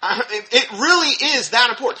 It really is that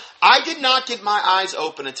important. I did not get my eyes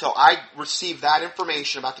open until I received that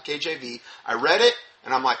information about the KJV. I read it,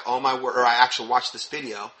 and I'm like, oh my word, or I actually watched this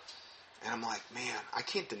video, and I'm like, man, I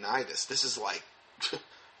can't deny this. This is like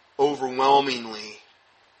overwhelmingly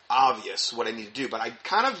obvious what I need to do. But I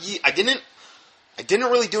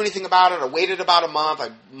didn't really do anything about it. I waited about a month. I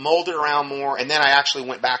mulled it around more. And then I actually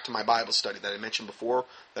went back to my Bible study that I mentioned before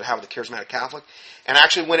that I have with the Charismatic Catholic. And I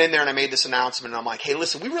actually went in there and I made this announcement. And I'm like, hey,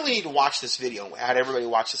 listen, we really need to watch this video. I had everybody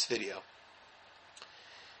watch this video.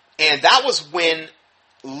 And that was when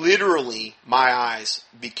literally my eyes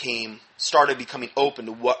started becoming open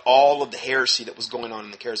to what all of the heresy that was going on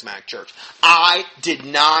in the Charismatic Church. I did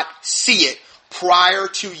not see it prior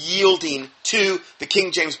to yielding to the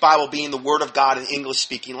King James Bible being the Word of God in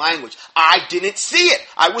English-speaking language. I didn't see it.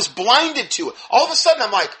 I was blinded to it. All of a sudden,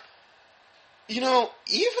 I'm like, even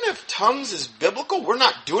if tongues is biblical, we're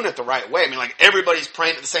not doing it the right way. I mean, like, everybody's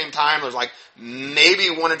praying at the same time. There's, like, maybe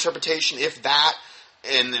one interpretation, if that,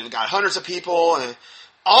 and then got hundreds of people, and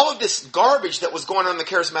all of this garbage that was going on in the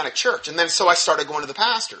Charismatic Church. And then so I started going to the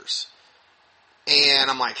pastors. And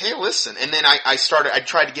I'm like, hey, listen. And then I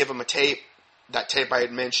tried to give them that tape I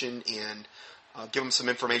had mentioned, and give them some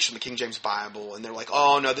information on the King James Bible, and they're like,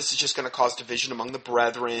 oh no, this is just going to cause division among the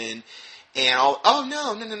brethren, and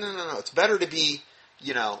no, it's better to be,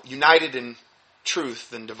 united in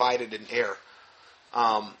truth than divided in error.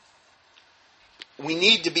 We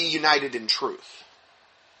need to be united in truth,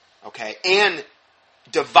 okay, and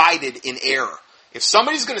divided in error. If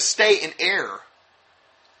somebody's going to stay in error,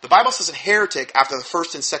 the Bible says a heretic, after the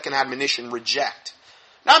first and second admonition, reject.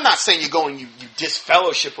 Now, I'm not saying you go and you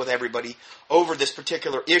disfellowship with everybody over this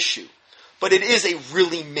particular issue. But it is a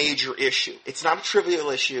really major issue. It's not a trivial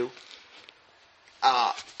issue.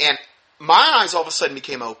 And my eyes all of a sudden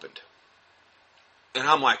became opened. And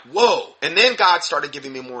I'm like, whoa. And then God started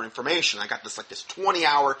giving me more information. I got this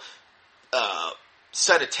 20-hour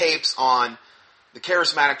set of tapes on the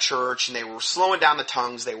charismatic church, and they were slowing down the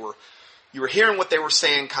tongues. You were hearing what they were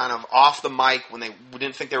saying kind of off the mic when they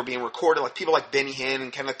didn't think they were being recorded, like people like Benny Hinn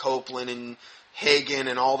and Kenneth Copeland and Hagin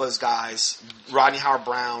and all those guys, Rodney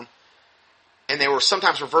Howard-Browne. And they were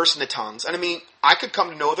sometimes reversing the tongues. And I mean, I could come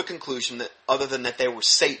to no other conclusion other than that they were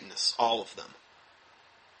Satanists, all of them.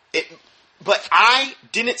 But I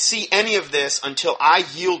didn't see any of this until I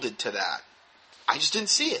yielded to that. I just didn't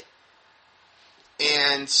see it.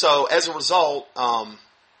 And so, as a result, I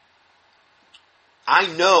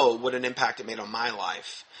know what an impact it made on my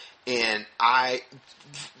life. And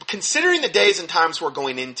considering the days and times we're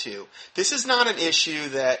going into, this is not an issue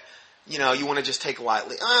that, you want to just take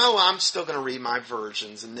lightly. Oh, well, I'm still going to read my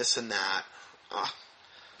versions and this and that. I'm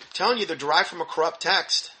telling you, they're derived from a corrupt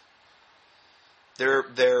text. They're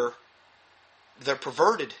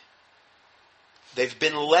perverted. They've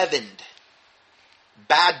been leavened.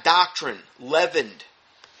 Bad doctrine, leavened,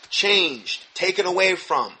 changed, taken away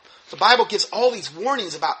from. The Bible gives all these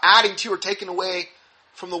warnings about adding to or taking away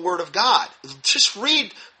from the Word of God. Just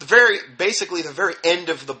read basically the very end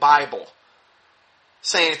of the Bible,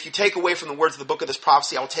 saying, if you take away from the words of the book of this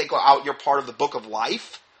prophecy, I will take out your part of the book of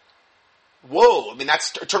life. Whoa, I mean,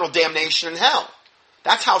 that's eternal damnation in hell.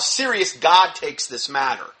 That's how serious God takes this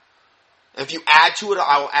matter. And if you add to it,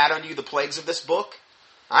 I will add unto you the plagues of this book.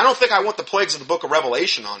 I don't think I want the plagues of the book of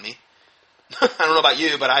Revelation on me. I don't know about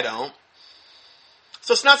you, but I don't.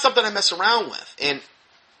 So it's not something I mess around with. And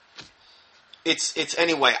it's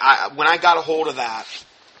anyway, when I got a hold of that,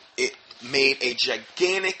 it made a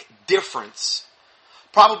gigantic difference.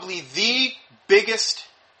 Probably the biggest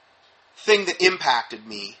thing that impacted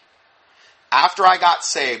me after I got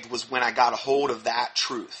saved was when I got a hold of that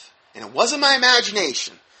truth. And it wasn't my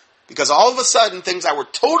imagination. Because all of a sudden, things I were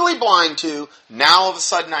totally blind to, now all of a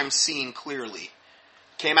sudden I'm seeing clearly.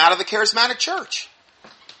 Came out of the charismatic church.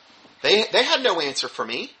 They had no answer for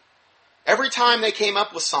me. Every time they came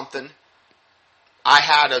up with something, I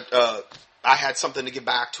had something to give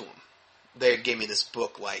back to them. They gave me this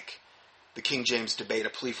book like The King James Debate, A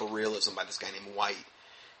Plea for Realism by this guy named White.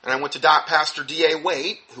 And I went to Pastor D.A.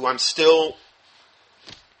 Waite, who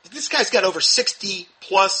this guy's got over 60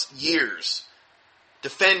 plus years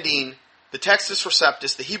defending the Textus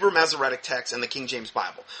Receptus, the Hebrew Masoretic text, and the King James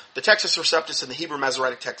Bible. The Textus Receptus and the Hebrew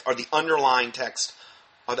Masoretic text are the underlying text,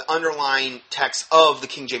 of the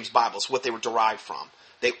King James Bible. It's what they were derived from.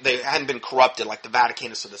 They hadn't been corrupted like the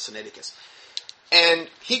Vaticanus or the Sinaiticus. And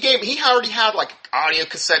he already had like audio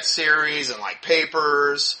cassette series and like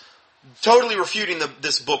papers, totally refuting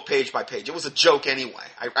this book page by page. It was a joke anyway.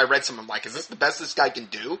 I read some, I'm like, is this the best this guy can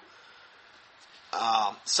do?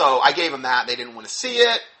 So I gave him that. They didn't want to see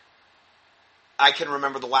it. I can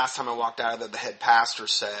remember the last time I walked out of there, the head pastor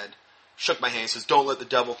shook my hand and says, don't let the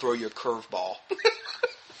devil throw you a curveball.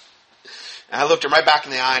 And I looked him right back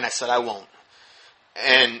in the eye and I said, I won't.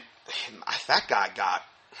 And that guy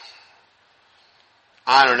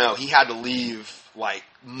I don't know, he had to leave like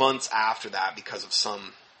months after that because of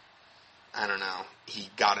he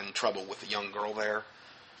got in trouble with a young girl there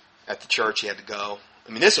at the church. He had to go.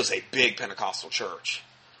 I mean, this was a big Pentecostal church.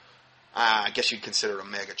 I guess you'd consider it a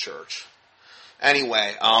mega church.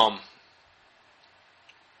 Anyway,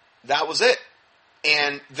 that was it.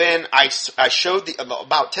 And then I showed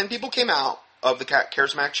about 10 people came out of the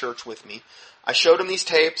charismatic church with me. I showed them these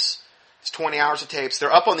tapes. It's 20 hours of tapes.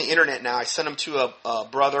 They're up on the internet now. I sent them to a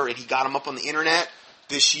brother, and he got them up on the internet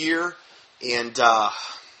this year. And I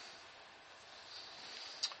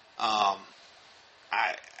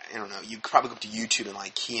don't know, you could probably go up to YouTube and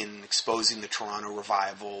like key in exposing the Toronto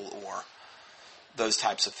revival or those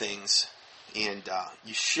types of things. And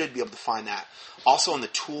you should be able to find that. Also in the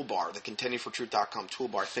toolbar, the contendingfortruth.com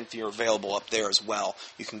toolbar, I think they're available up there as well.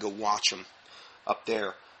 You can go watch them up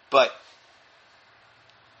there. But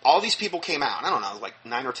all these people came out. I don't know, like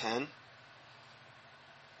 9 or 10.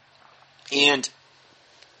 And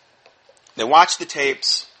they watched the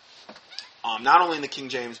tapes, not only in the King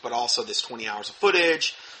James, but also this 20 hours of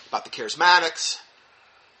footage about the charismatics.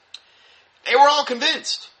 They were all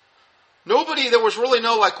convinced. There was really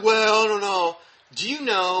no like, well, I don't know. Do you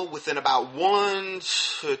know, within about 1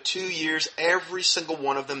 to 2 years, every single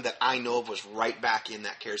one of them that I know of was right back in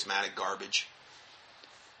that charismatic garbage?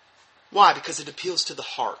 Why? Because it appeals to the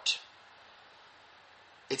heart.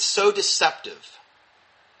 It's so deceptive.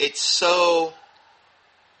 It's so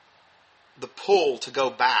the pull to go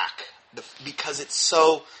back because it's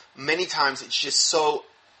so many times it's just so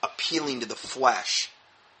appealing to the flesh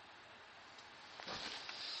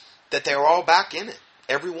that they're all back in it.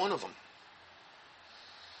 Every one of them.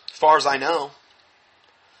 As far as I know.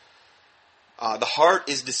 The heart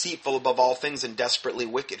is deceitful above all things and desperately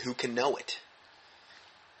wicked. Who can know it?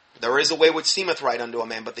 There is a way which seemeth right unto a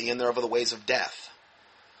man, but the end thereof are the ways of death.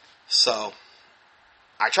 So,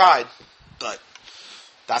 I tried, but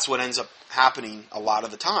that's what ends up happening a lot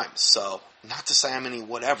of the time. So, not to say I'm any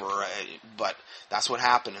whatever, but that's what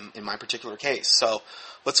happened in my particular case. So,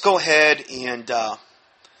 let's go ahead and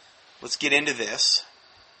let's get into this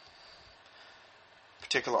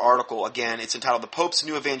particular article. Again, it's entitled The Pope's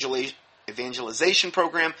New Evangelization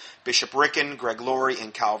Program, Bishop Ricken, Greg Laurie,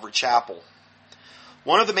 and Calvary Chapel.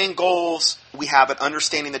 One of the main goals we have at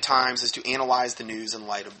Understanding the Times is to analyze the news in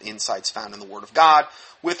light of the insights found in the Word of God.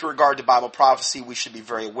 With regard to Bible prophecy, we should be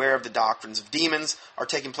very aware of the doctrines of demons are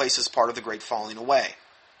taking place as part of the great falling away.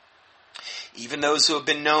 Even those who have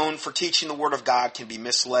been known for teaching the Word of God can be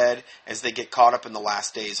misled as they get caught up in the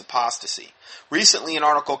last days apostasy. Recently, an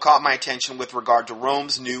article caught my attention with regard to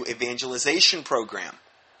Rome's new evangelization program.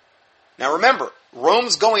 Now remember,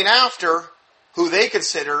 Rome's going after who they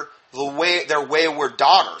consider their wayward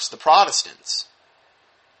daughters, the Protestants.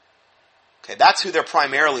 Okay, that's who they're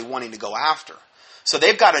primarily wanting to go after. So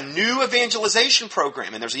they've got a new evangelization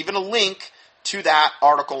program, and there's even a link to that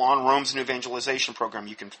article on Rome's new evangelization program.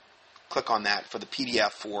 You can click on that for the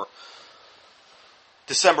PDF for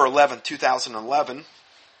December 11th, 2011.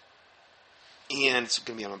 And it's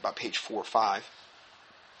going to be on about page 4 or 5.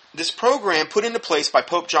 This program, put into place by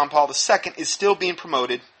Pope John Paul II, is still being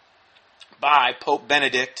promoted by Pope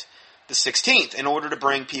Benedict XVI in order to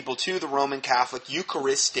bring people to the Roman Catholic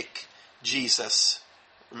Eucharistic Jesus.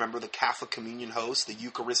 Remember the Catholic Communion host, the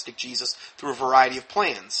Eucharistic Jesus, through a variety of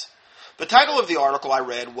plans. The title of the article I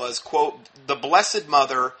read was, quote, The Blessed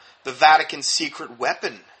Mother, the Vatican's Secret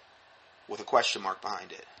Weapon, with a question mark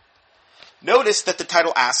behind it. Notice that the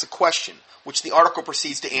title asks a question, which the article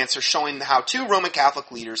proceeds to answer, showing how two Roman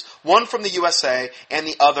Catholic leaders, one from the USA and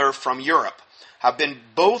the other from Europe, have been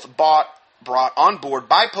both brought on board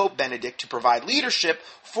by Pope Benedict to provide leadership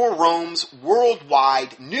for Rome's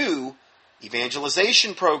worldwide new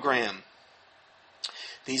evangelization program.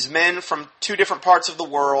 These men from two different parts of the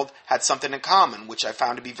world had something in common, which I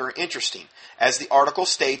found to be very interesting. As the article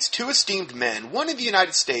states, two esteemed men, one in the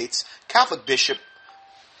United States, Catholic bishop,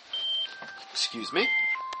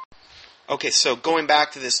 Okay, so going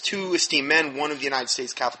back to this, two esteemed men, one of the United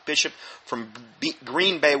States Catholic bishop from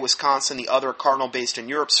Green Bay, Wisconsin, the other a cardinal based in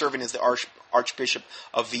Europe, serving as the Archbishop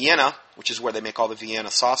of Vienna, which is where they make all the Vienna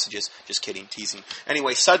sausages. Just kidding, teasing.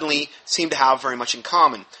 Anyway, suddenly seem to have very much in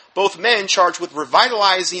common. Both men, charged with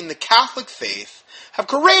revitalizing the Catholic faith, have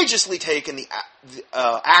courageously taken the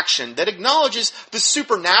action that acknowledges the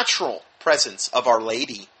supernatural presence of Our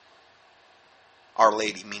Lady. Our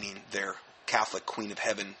Lady, meaning their Catholic Queen of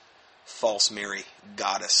Heaven, false Mary,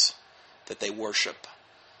 goddess that they worship.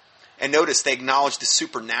 And notice they acknowledge the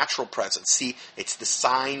supernatural presence. See, it's the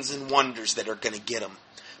signs and wonders that are going to get them.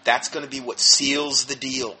 That's going to be what seals the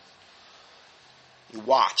deal. You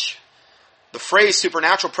watch. The phrase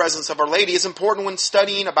supernatural presence of Our Lady is important when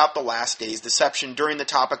studying about the last days deception during the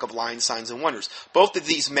topic of lying signs and wonders. Both of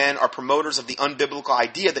these men are promoters of the unbiblical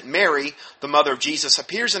idea that Mary, the mother of Jesus,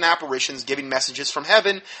 appears in apparitions giving messages from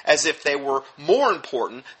heaven as if they were more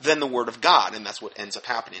important than the Word of God. And that's what ends up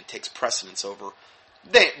happening. It takes precedence over.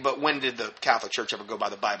 But when did the Catholic Church ever go by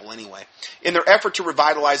the Bible anyway? In their effort to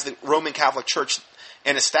revitalize the Roman Catholic Church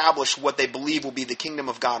and establish what they believe will be the kingdom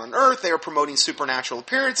of God on earth, they are promoting supernatural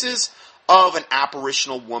appearances of an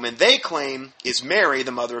apparitional woman they claim is Mary,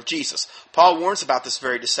 the mother of Jesus. Paul warns about this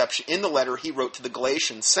very deception in the letter he wrote to the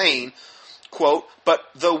Galatians, saying, quote, But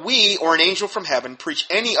though we, or an angel from heaven, preach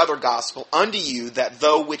any other gospel unto you, that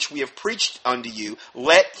though which we have preached unto you,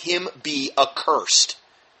 let him be accursed.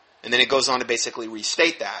 And then it goes on to basically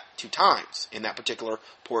restate that 2 times in that particular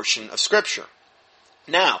portion of Scripture.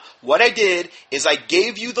 Now, what I did is I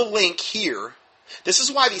gave you the link here. This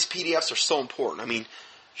is why these PDFs are so important. I mean,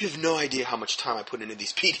 you have no idea how much time I put into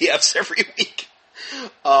these PDFs every week.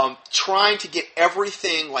 Trying to get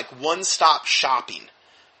everything like one-stop shopping,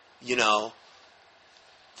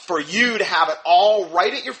 for you to have it all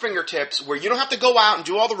right at your fingertips where you don't have to go out and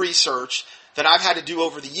do all the research that I've had to do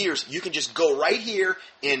over the years. You can just go right here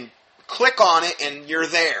and click on it and you're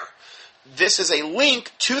there. This is a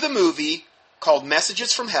link to the movie called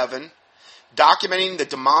Messages from Heaven, documenting the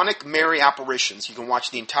demonic Mary apparitions. You can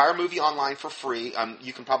watch the entire movie online for free.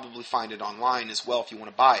 You can probably find it online as well if you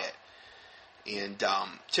want to buy it. And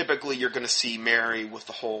typically you're going to see Mary with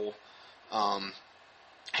the whole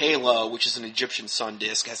Halo, which is an Egyptian sun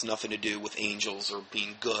disk, has nothing to do with angels or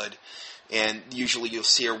being good. And usually you'll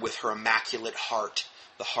see her with her immaculate heart,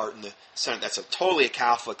 the heart in the center. That's totally a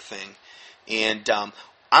Catholic thing. And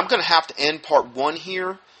I'm going to have to end part 1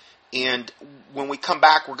 here. And when we come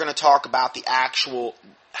back, we're going to talk about the actual,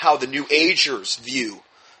 how the New Agers view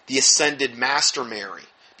the ascended Master Mary.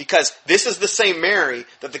 Because this is the same Mary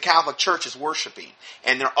that the Catholic Church is worshiping.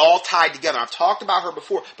 And they're all tied together. I've talked about her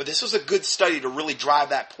before, but this was a good study to really drive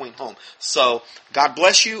that point home. So, God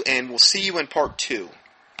bless you, and we'll see you in part 2.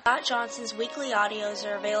 Scott Johnson's weekly audios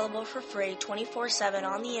are available for free 24/7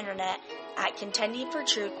 on the internet at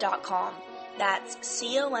contendingfortruth.com. That's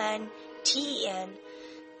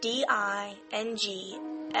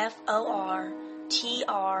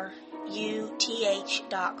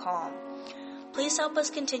CONTENDINGFORTRUTH.com. Please help us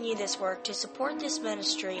continue this work. To support this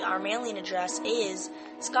ministry, our mailing address is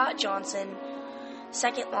Scott Johnson,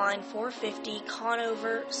 2nd line 450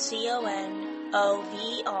 Conover,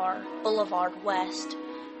 CONOVR Boulevard West,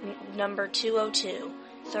 number 202.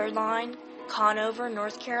 3rd line, Conover,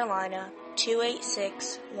 North Carolina,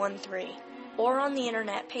 28613. Or on the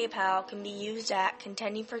internet, PayPal can be used at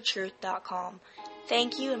contendingfortruth.com.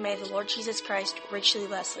 Thank you, and may the Lord Jesus Christ richly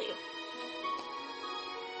bless you.